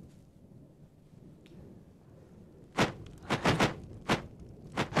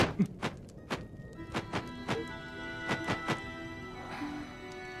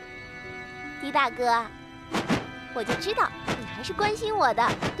狄大哥，我就知道你还是关心我的，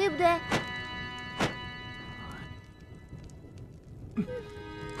对不对？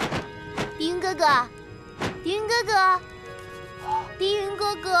狄云哥哥，狄云哥哥，狄云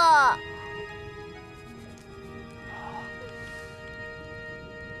哥哥，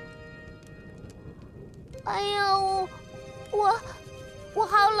哎呀，我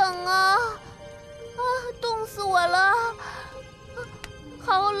好冷啊！冻死我了！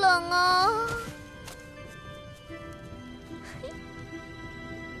好冷啊！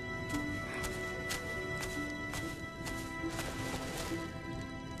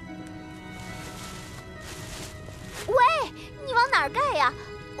喂，你往哪哪儿盖呀？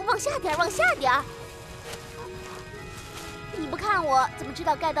往下点，往下点。你不看我怎么知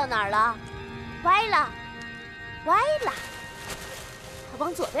道盖到哪儿了？歪了，歪了。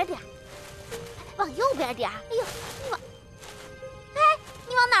往左边点，往右边点。哎呦，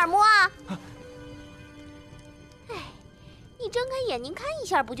你往哪儿摸啊？哎，你睁开眼睛看一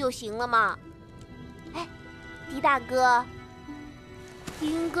下不就行了吗？哎，狄大哥，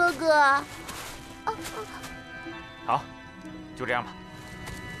云哥哥，好，就这样吧。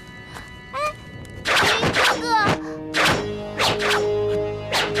哎，云哥哥。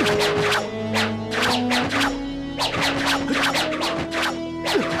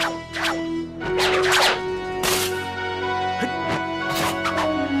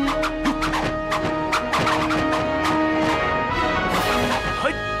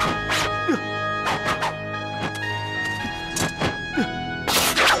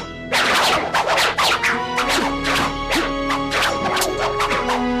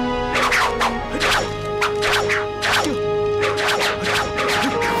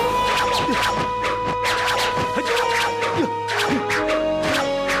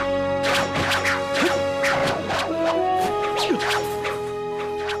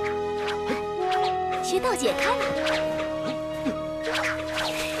穴道解开了，好了，解开了。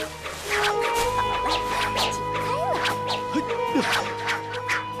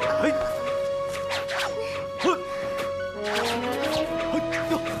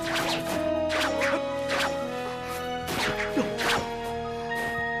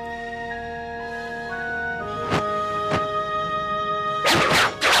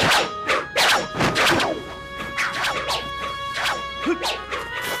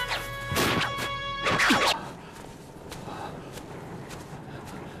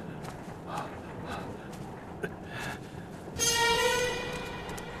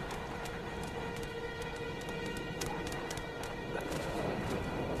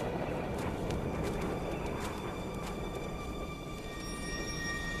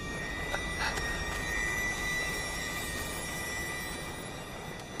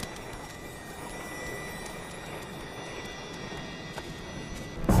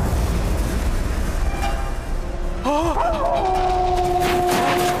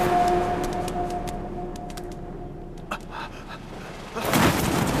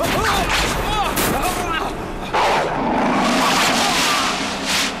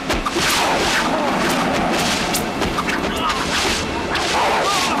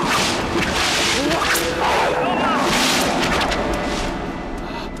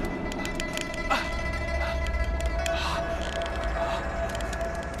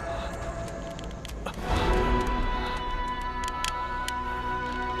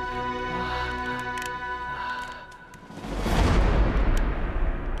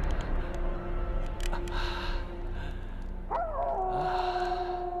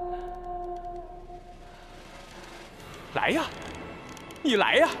来呀，你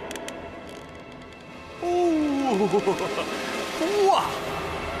来呀！哦，扑啊，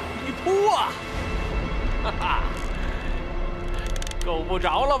你扑啊！哈哈，够不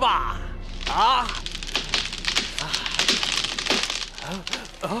着了吧？啊！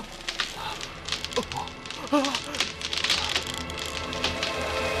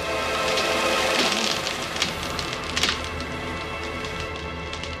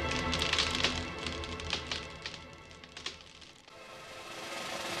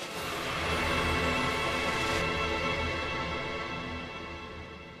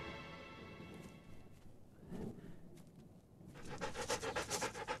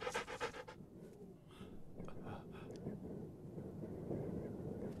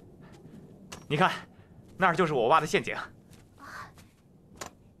你看，那儿就是我挖的陷阱。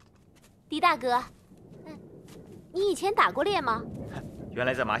狄大哥，你以前打过猎吗？原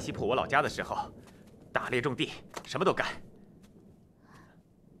来在麻西铺我老家的时候，打猎种地，什么都干。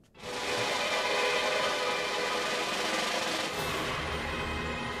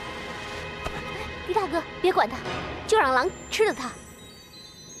狄大哥，别管他，就让狼吃了他。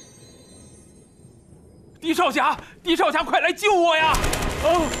狄少侠，狄少侠，快来救我呀！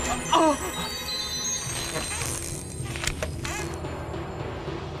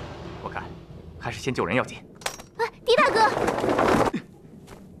我看，还是先救人要紧。狄大哥。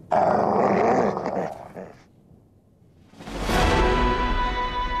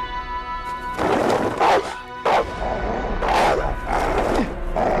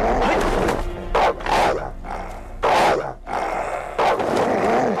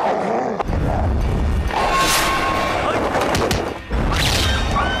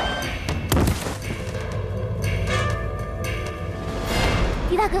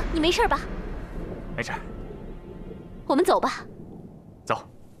狄大哥，你没事吧？没事。我们走吧。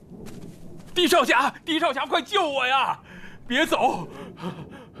狄少侠，狄少侠，快救我呀！别走！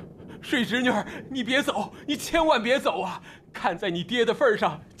水侄女，你别走，你千万别走啊！看在你爹的份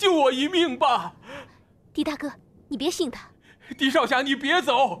上，救我一命吧！狄大哥，你别信他。狄少侠，你别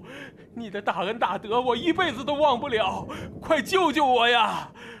走！你的大恩大德，我一辈子都忘不了，快救救我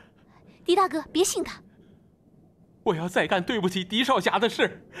呀！狄大哥，别信他。我要再干对不起狄少侠的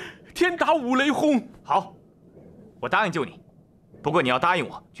事，天打五雷轰！好，我答应救你，不过你要答应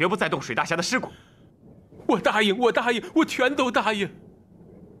我，绝不再动水大侠的尸骨。我答应，我答应，我全都答应。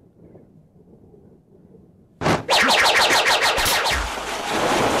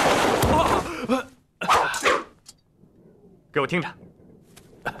给我听着，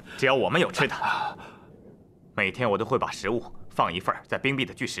只要我们有吃的，每天我都会把食物放一份在冰壁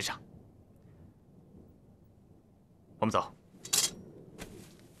的巨石上。我们走。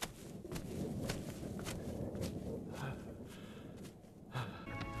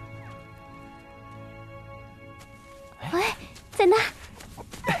喂，在那儿。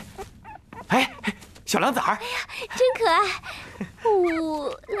哎，小狼崽儿，哎呀，真可爱。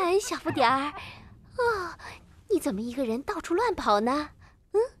来，小不点儿。哦，你怎么一个人到处乱跑呢？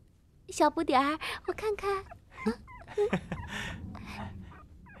小不点儿，我看看。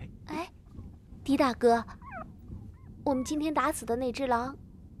哎，狄大哥，我们今天打死的那只狼，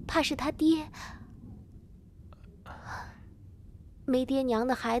怕是他爹。没爹娘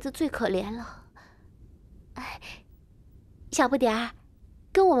的孩子最可怜了。哎，小不点儿，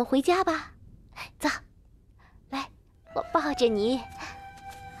跟我们回家吧。走，来，我抱着你。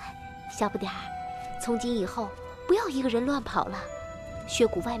小不点儿，从今以后不要一个人乱跑了。雪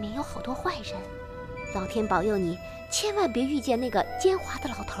谷外面有好多坏人，老天保佑你，千万别遇见那个奸猾的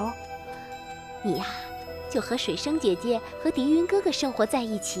老头。你呀，就和水生姐姐和狄云哥哥生活在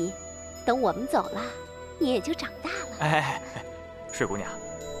一起。等我们走了，你也就长大了。哎，水姑娘，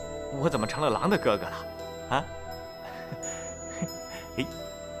我怎么成了狼的哥哥了？啊？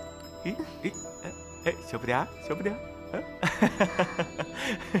哎，小不点儿，小不点儿，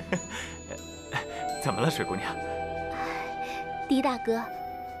怎么了，水姑娘？狄大哥，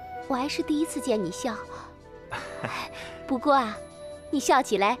我还是第一次见你笑。不过啊，你笑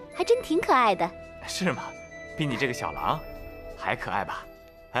起来还真挺可爱的。是吗？比你这个小狼还可爱吧？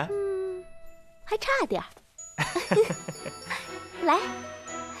啊？还差点儿。来，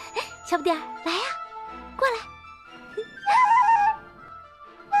小不点儿，来呀，过来。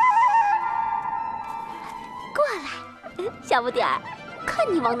过来，小不点儿，看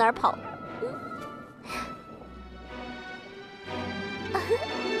你往哪儿跑。来，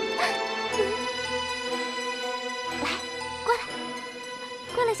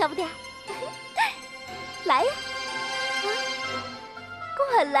过来，小不点儿，来呀，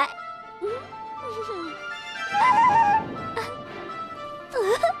过来。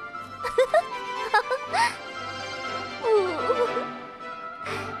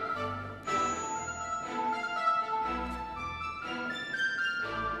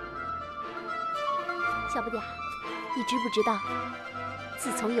小不点儿，你知不知道，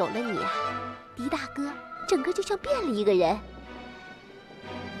自从有了你啊，狄大哥整个就像变了一个人。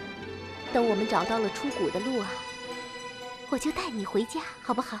等我们找到了出谷的路啊，我就带你回家，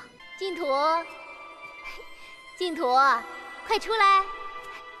好不好？净土，净土，快出来！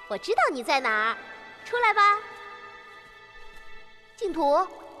我知道你在哪儿，出来吧。净土，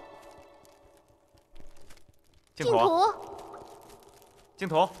净土，净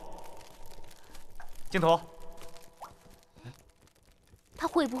土，净土，他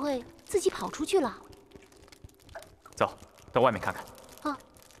会不会自己跑出去了？走到外面看看。啊！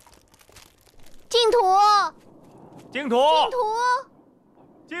净土，净土，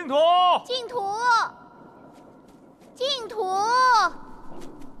净土，净土，净土，净土，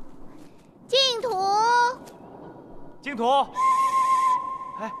净土，净土，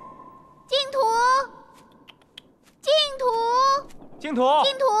哎，净土，净土，净土，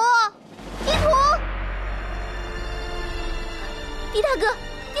净土，净土！狄大哥，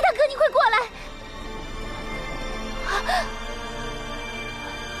狄大哥，你快过来！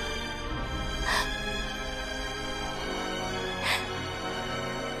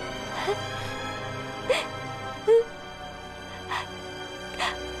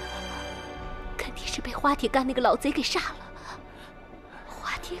肯定是被花铁干那个老贼给杀了。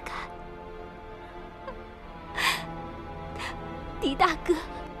花铁干，狄大哥，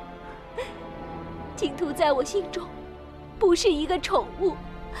净土在我心中不是一个宠物，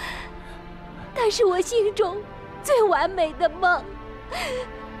它是我心中最完美的梦。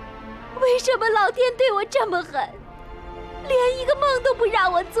为什么老天对我这么狠，连一个梦都不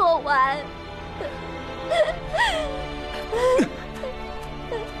让我做完？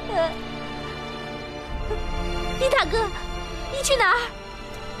丁大哥，你去哪儿？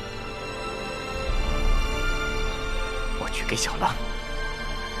我去给小狼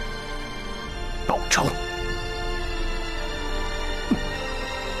报仇。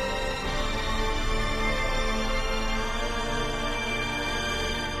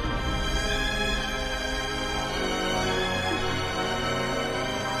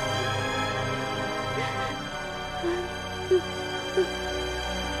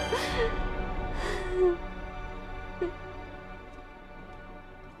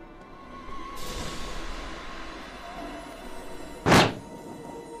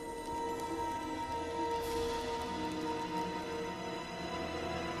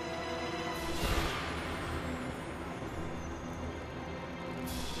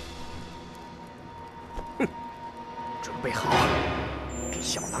准备好给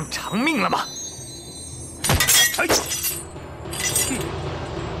小狼偿命了吗？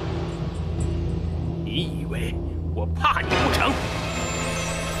你以为我怕你不成？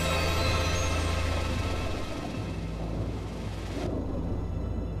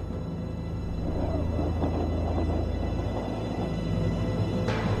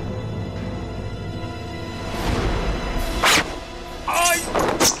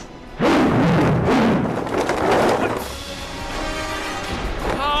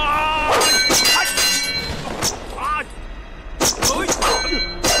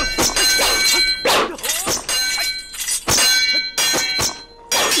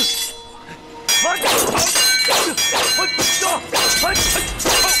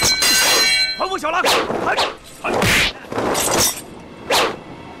还我小狼！快点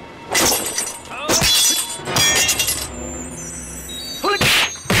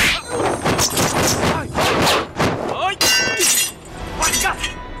干！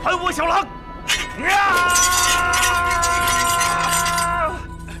还我小狼！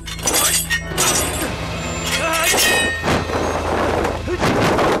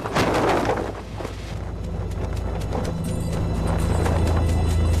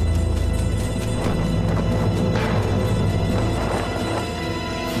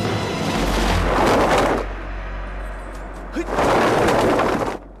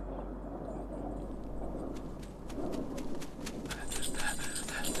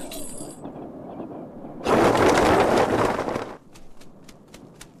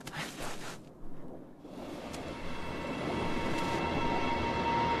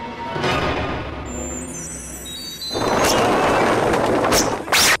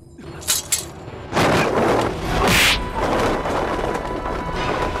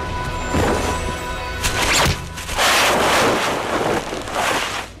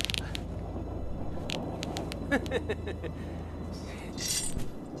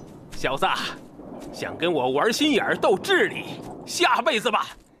小子，想跟我玩心眼儿斗智力，下辈子吧。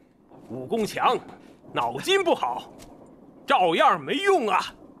武功强，脑筋不好，照样没用啊！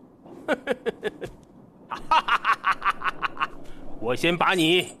我先把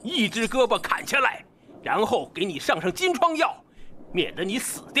你一只胳膊砍下来，然后给你上金疮药，免得你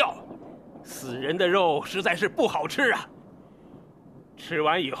死掉。死人的肉实在是不好吃啊。吃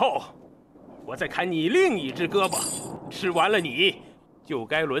完以后，我再砍你另一只胳膊。吃完了你，就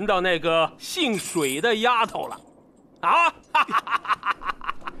该轮到那个姓水的丫头了。啊！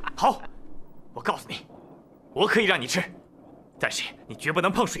好，我告诉你，我可以让你吃，但是你绝不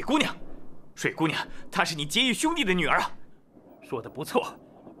能碰水姑娘。水姑娘，她是你结义兄弟的女儿啊。说得不错，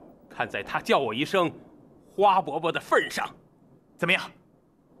看在她叫我一声花伯伯的份上，怎么样？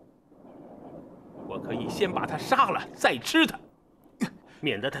我可以先把她杀了，再吃她，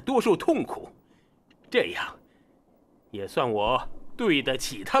免得她多受痛苦。这样，也算我对得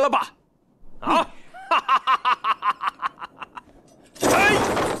起她了吧？啊！哎！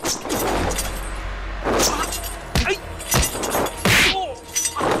哎！哦！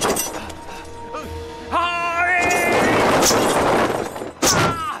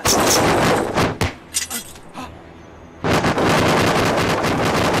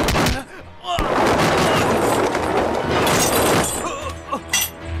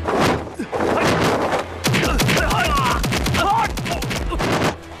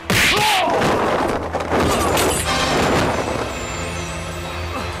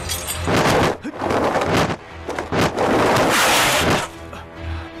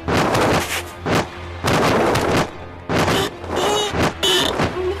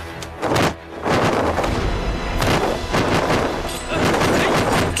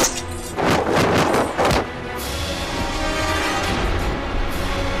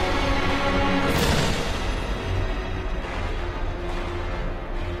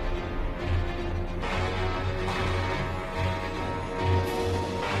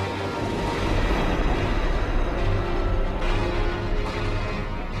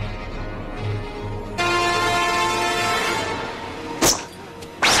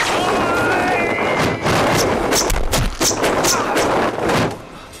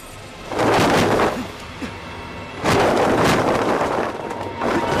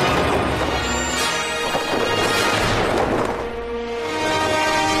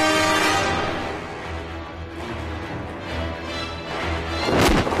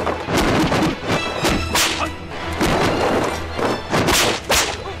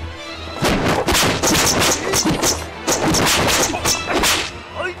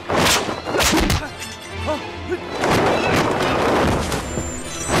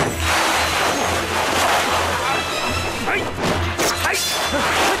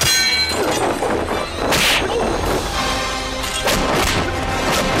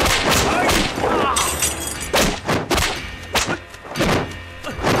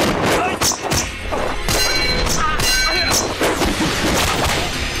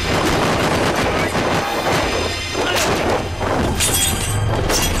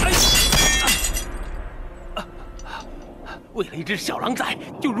为了一只小狼崽，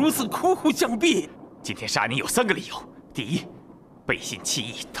就如此苦苦相逼。今天杀你有3个理由：第一，背信弃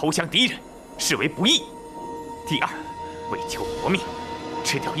义投降敌人，视为不义；第二，为求活命，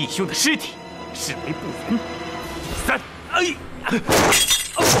吃掉义兄的尸体，视为不仁；第三，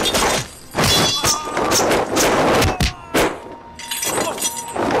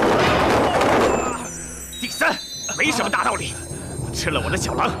第三，没什么大道理，吃了我的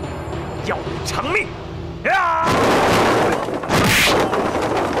小狼，要你偿命！呀！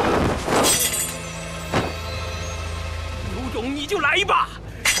有种你就来吧！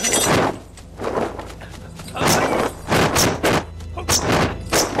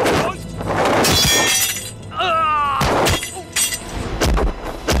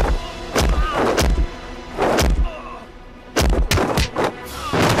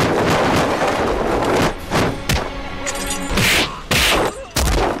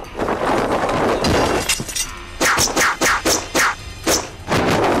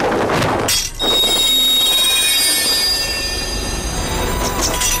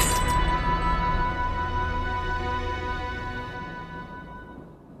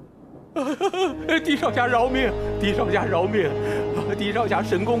狄少侠饶命！狄少侠饶命！狄少侠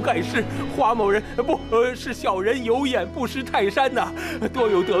神功盖世，花某人是小人有眼不识泰山呐，多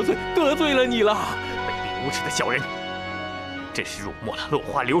有得罪了你了。卑鄙无耻的小人，真是辱没了落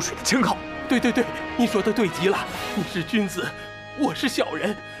花流水的称号。对，你说的对极了。你是君子，我是小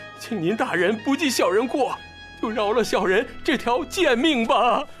人，请您大人不计小人过，就饶了小人这条贱命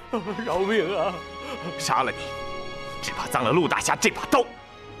吧！饶命啊！杀了你，只怕脏了陆大侠这把刀。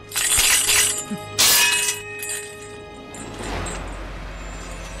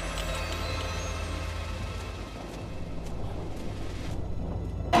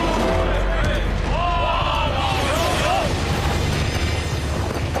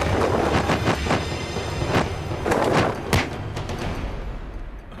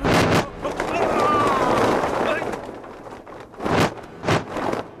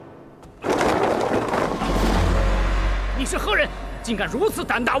你是何人？竟敢如此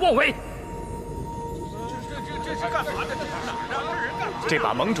胆大妄为！这是干嘛的？这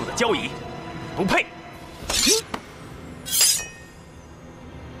把盟主的交椅，不配。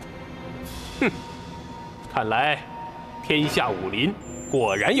哼，看来天下武林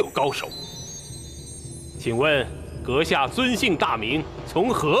果然有高手。请问阁下尊姓大名，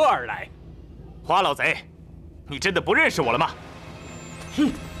从何而来？花老贼，你真的不认识我了吗？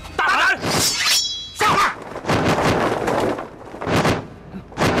哼，大胆！上来！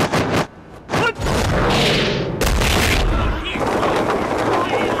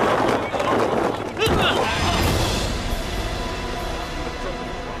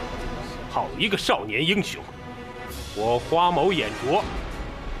好一个少年英雄！我花某眼拙，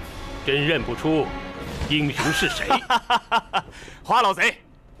真认不出英雄是谁。花老贼，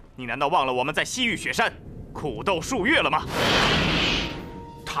你难道忘了我们在西域雪山苦斗数月了吗？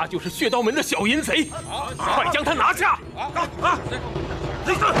他就是血刀门的小淫贼，快将他拿下！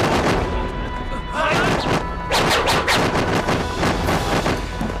雷子，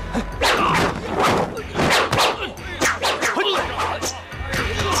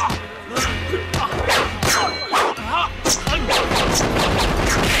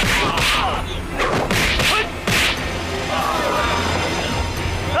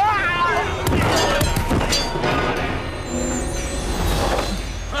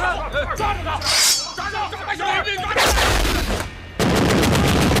抓住他！把小淫贼抓住！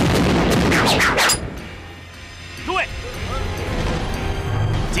诸位，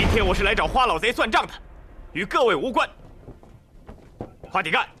今天我是来找花老贼算账的，与各位无关。花底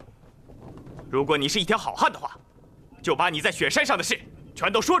干，如果你是一条好汉的话，就把你在雪山上的事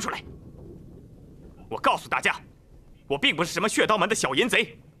全都说出来。我告诉大家，我并不是什么血刀门的小淫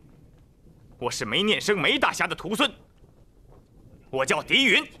贼，我是梅念生梅大侠的徒孙，我叫狄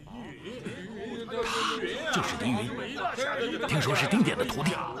云。他就是狄云，听说是丁典的徒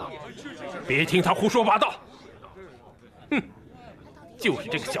弟。别听他胡说八道！哼，就是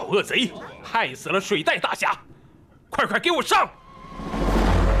这个小恶贼害死了水袋大侠，快快给我上！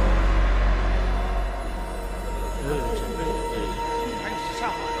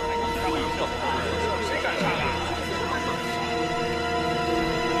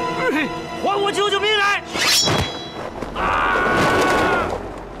还我救救命来！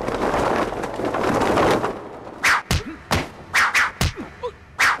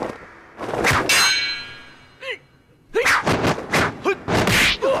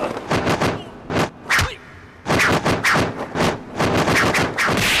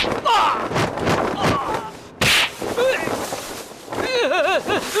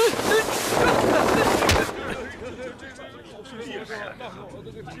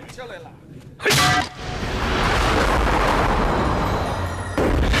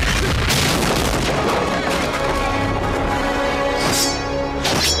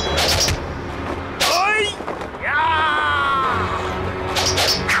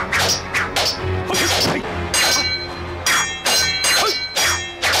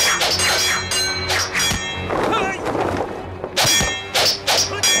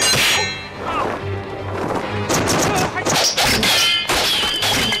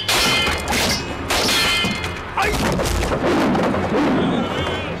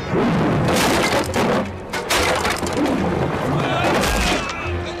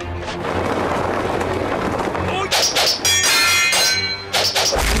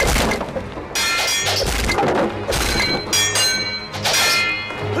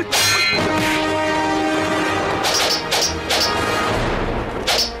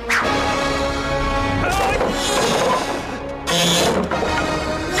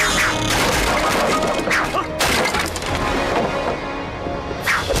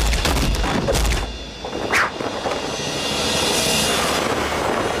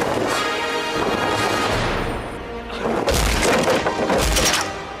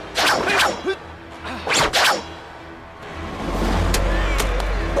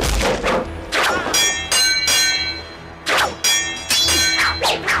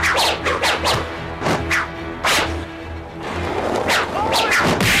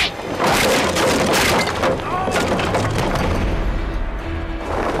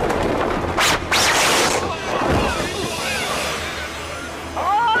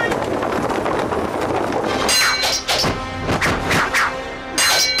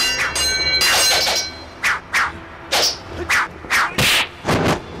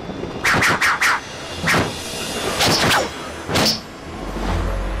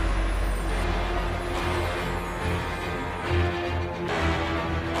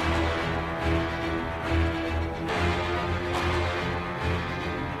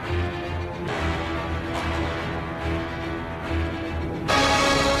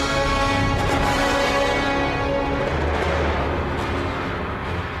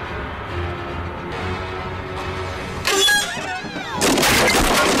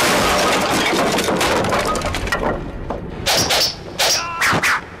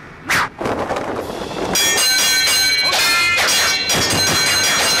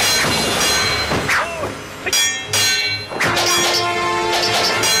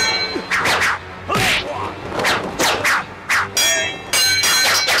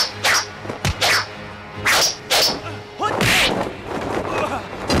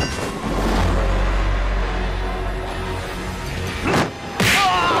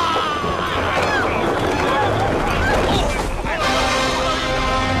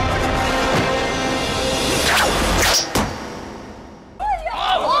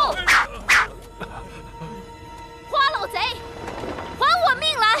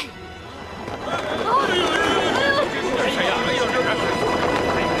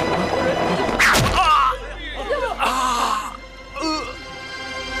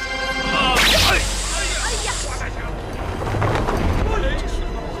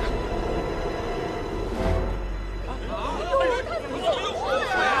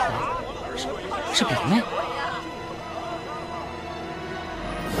是表妹。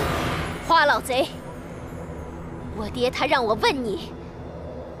花老贼，我爹他让我问你，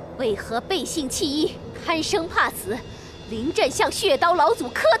为何背信弃义、贪生怕死，临阵向血刀老祖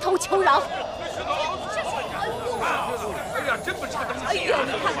磕头求饶？哎呀，真不差东西啊！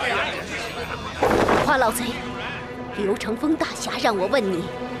花老贼，刘成风大侠让我问你，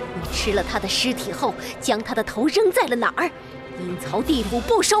你吃了他的尸体后，将他的头扔在了哪儿？阴曹地府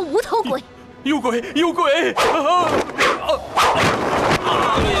不收无头鬼。有鬼！有鬼！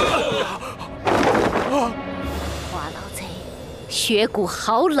花老贼，雪谷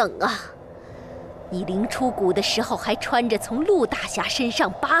好冷啊！你临出谷的时候还穿着从陆大侠身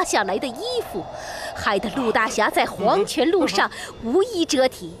上扒下来的衣服，害得陆大侠在黄泉路上无衣遮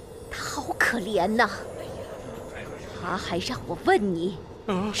体，他好可怜呐！他还让我问你，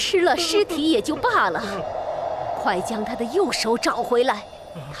吃了尸体也就罢了，快将他的右手找回来，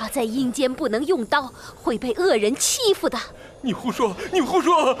他在阴间不能用刀，会被恶人欺负的。你胡说！你胡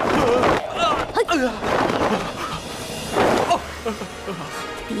说！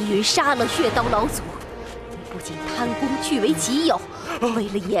狄云杀了血刀老祖，你不仅贪功据为己有，为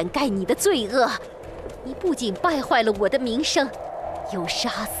了掩盖你的罪恶，你不仅败坏了我的名声，又杀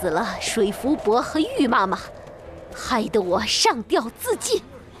死了水福伯和玉妈妈，害得我上吊自尽。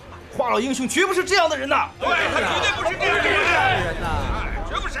花老英雄绝不是这样的人呐！对，他绝对不是这样的人呐，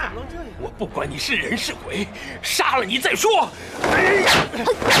绝不是。我不管你是人是鬼，杀了你再说。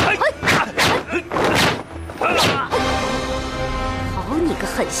好你个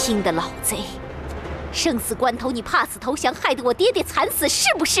狠心的老贼！生死关头你怕死投降，害得我爹爹惨死，是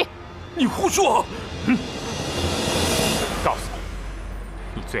不是？你胡说！告诉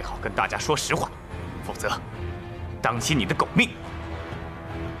你，你最好跟大家说实话，否则当心你的狗命。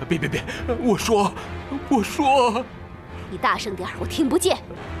别！我说，你大声点，我听不见。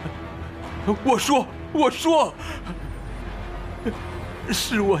我说，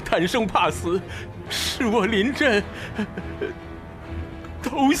是我贪生怕死，是我临阵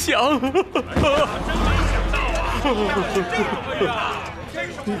投降。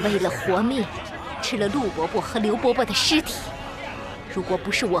你为了活命，吃了陆伯伯和刘伯伯的尸体。如果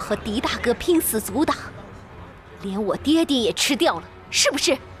不是我和狄大哥拼死阻挡，连我爹爹也吃掉了，是不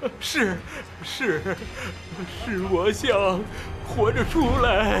是？是我想活着出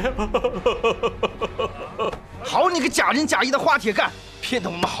来。好你个假仁假义的花铁干，骗得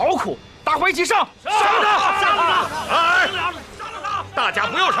我们好苦！大伙一起上！杀了他！哎，大家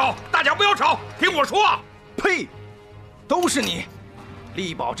不要吵，大家不要吵，听我说。呸！都是你，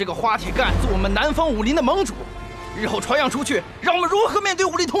力保这个花铁干做我们南方武林的盟主，日后传扬出去，让我们如何面对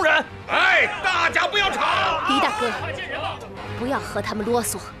武林同仁？哎，大家不要吵！狄大哥，不要和他们啰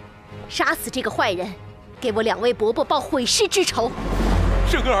嗦，杀死这个坏人，给我2位伯伯报毁尸之仇。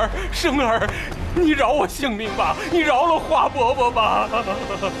生儿，你饶我性命吧，你饶了花伯伯吧。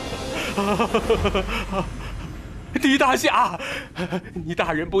狄大侠，你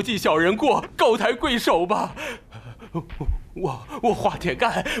大人不计小人过，高抬贵手吧。我花铁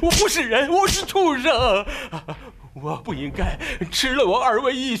干，我不是人，我是畜生，我不应该吃了我2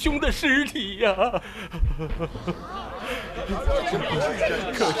位义兄的尸体呀。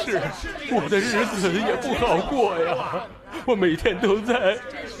可是我的日子也不好过呀，我每天都在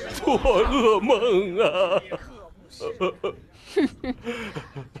做噩梦啊。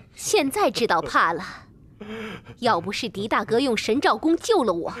现在知道怕了，要不是狄大哥用神照功救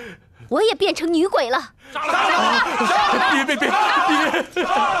了我，我也变成女鬼了。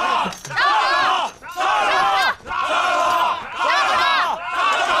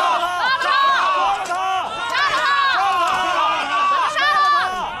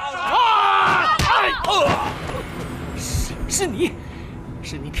别！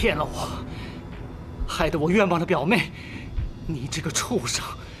是你骗了我，害得我冤枉了表妹，你这个畜生，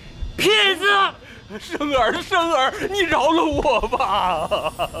骗子！生儿，你饶了我吧！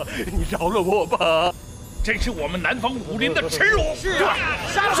你饶了我吧！真是我们南方武林的耻辱！是啊，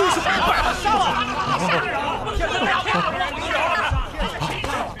杀了！快杀了！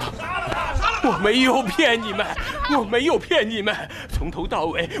我没有骗你们，从头到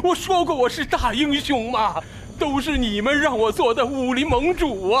尾我说过我是大英雄吗？都是你们让我做的武林盟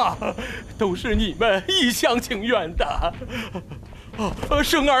主啊，都是你们一厢情愿的。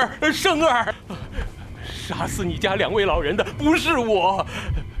生儿，杀死你家2位老人的不是我，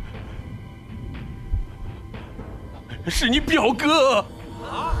是你表哥。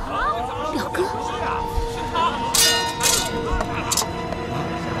表哥。